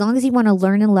 As long as you want to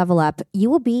learn and level up,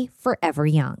 you will be forever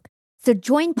young. So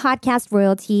join podcast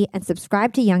royalty and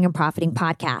subscribe to Young and Profiting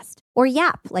Podcast, or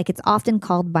YAP, like it's often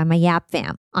called by my YAP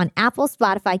fam, on Apple,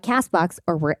 Spotify, CastBox,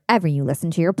 or wherever you listen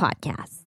to your podcasts.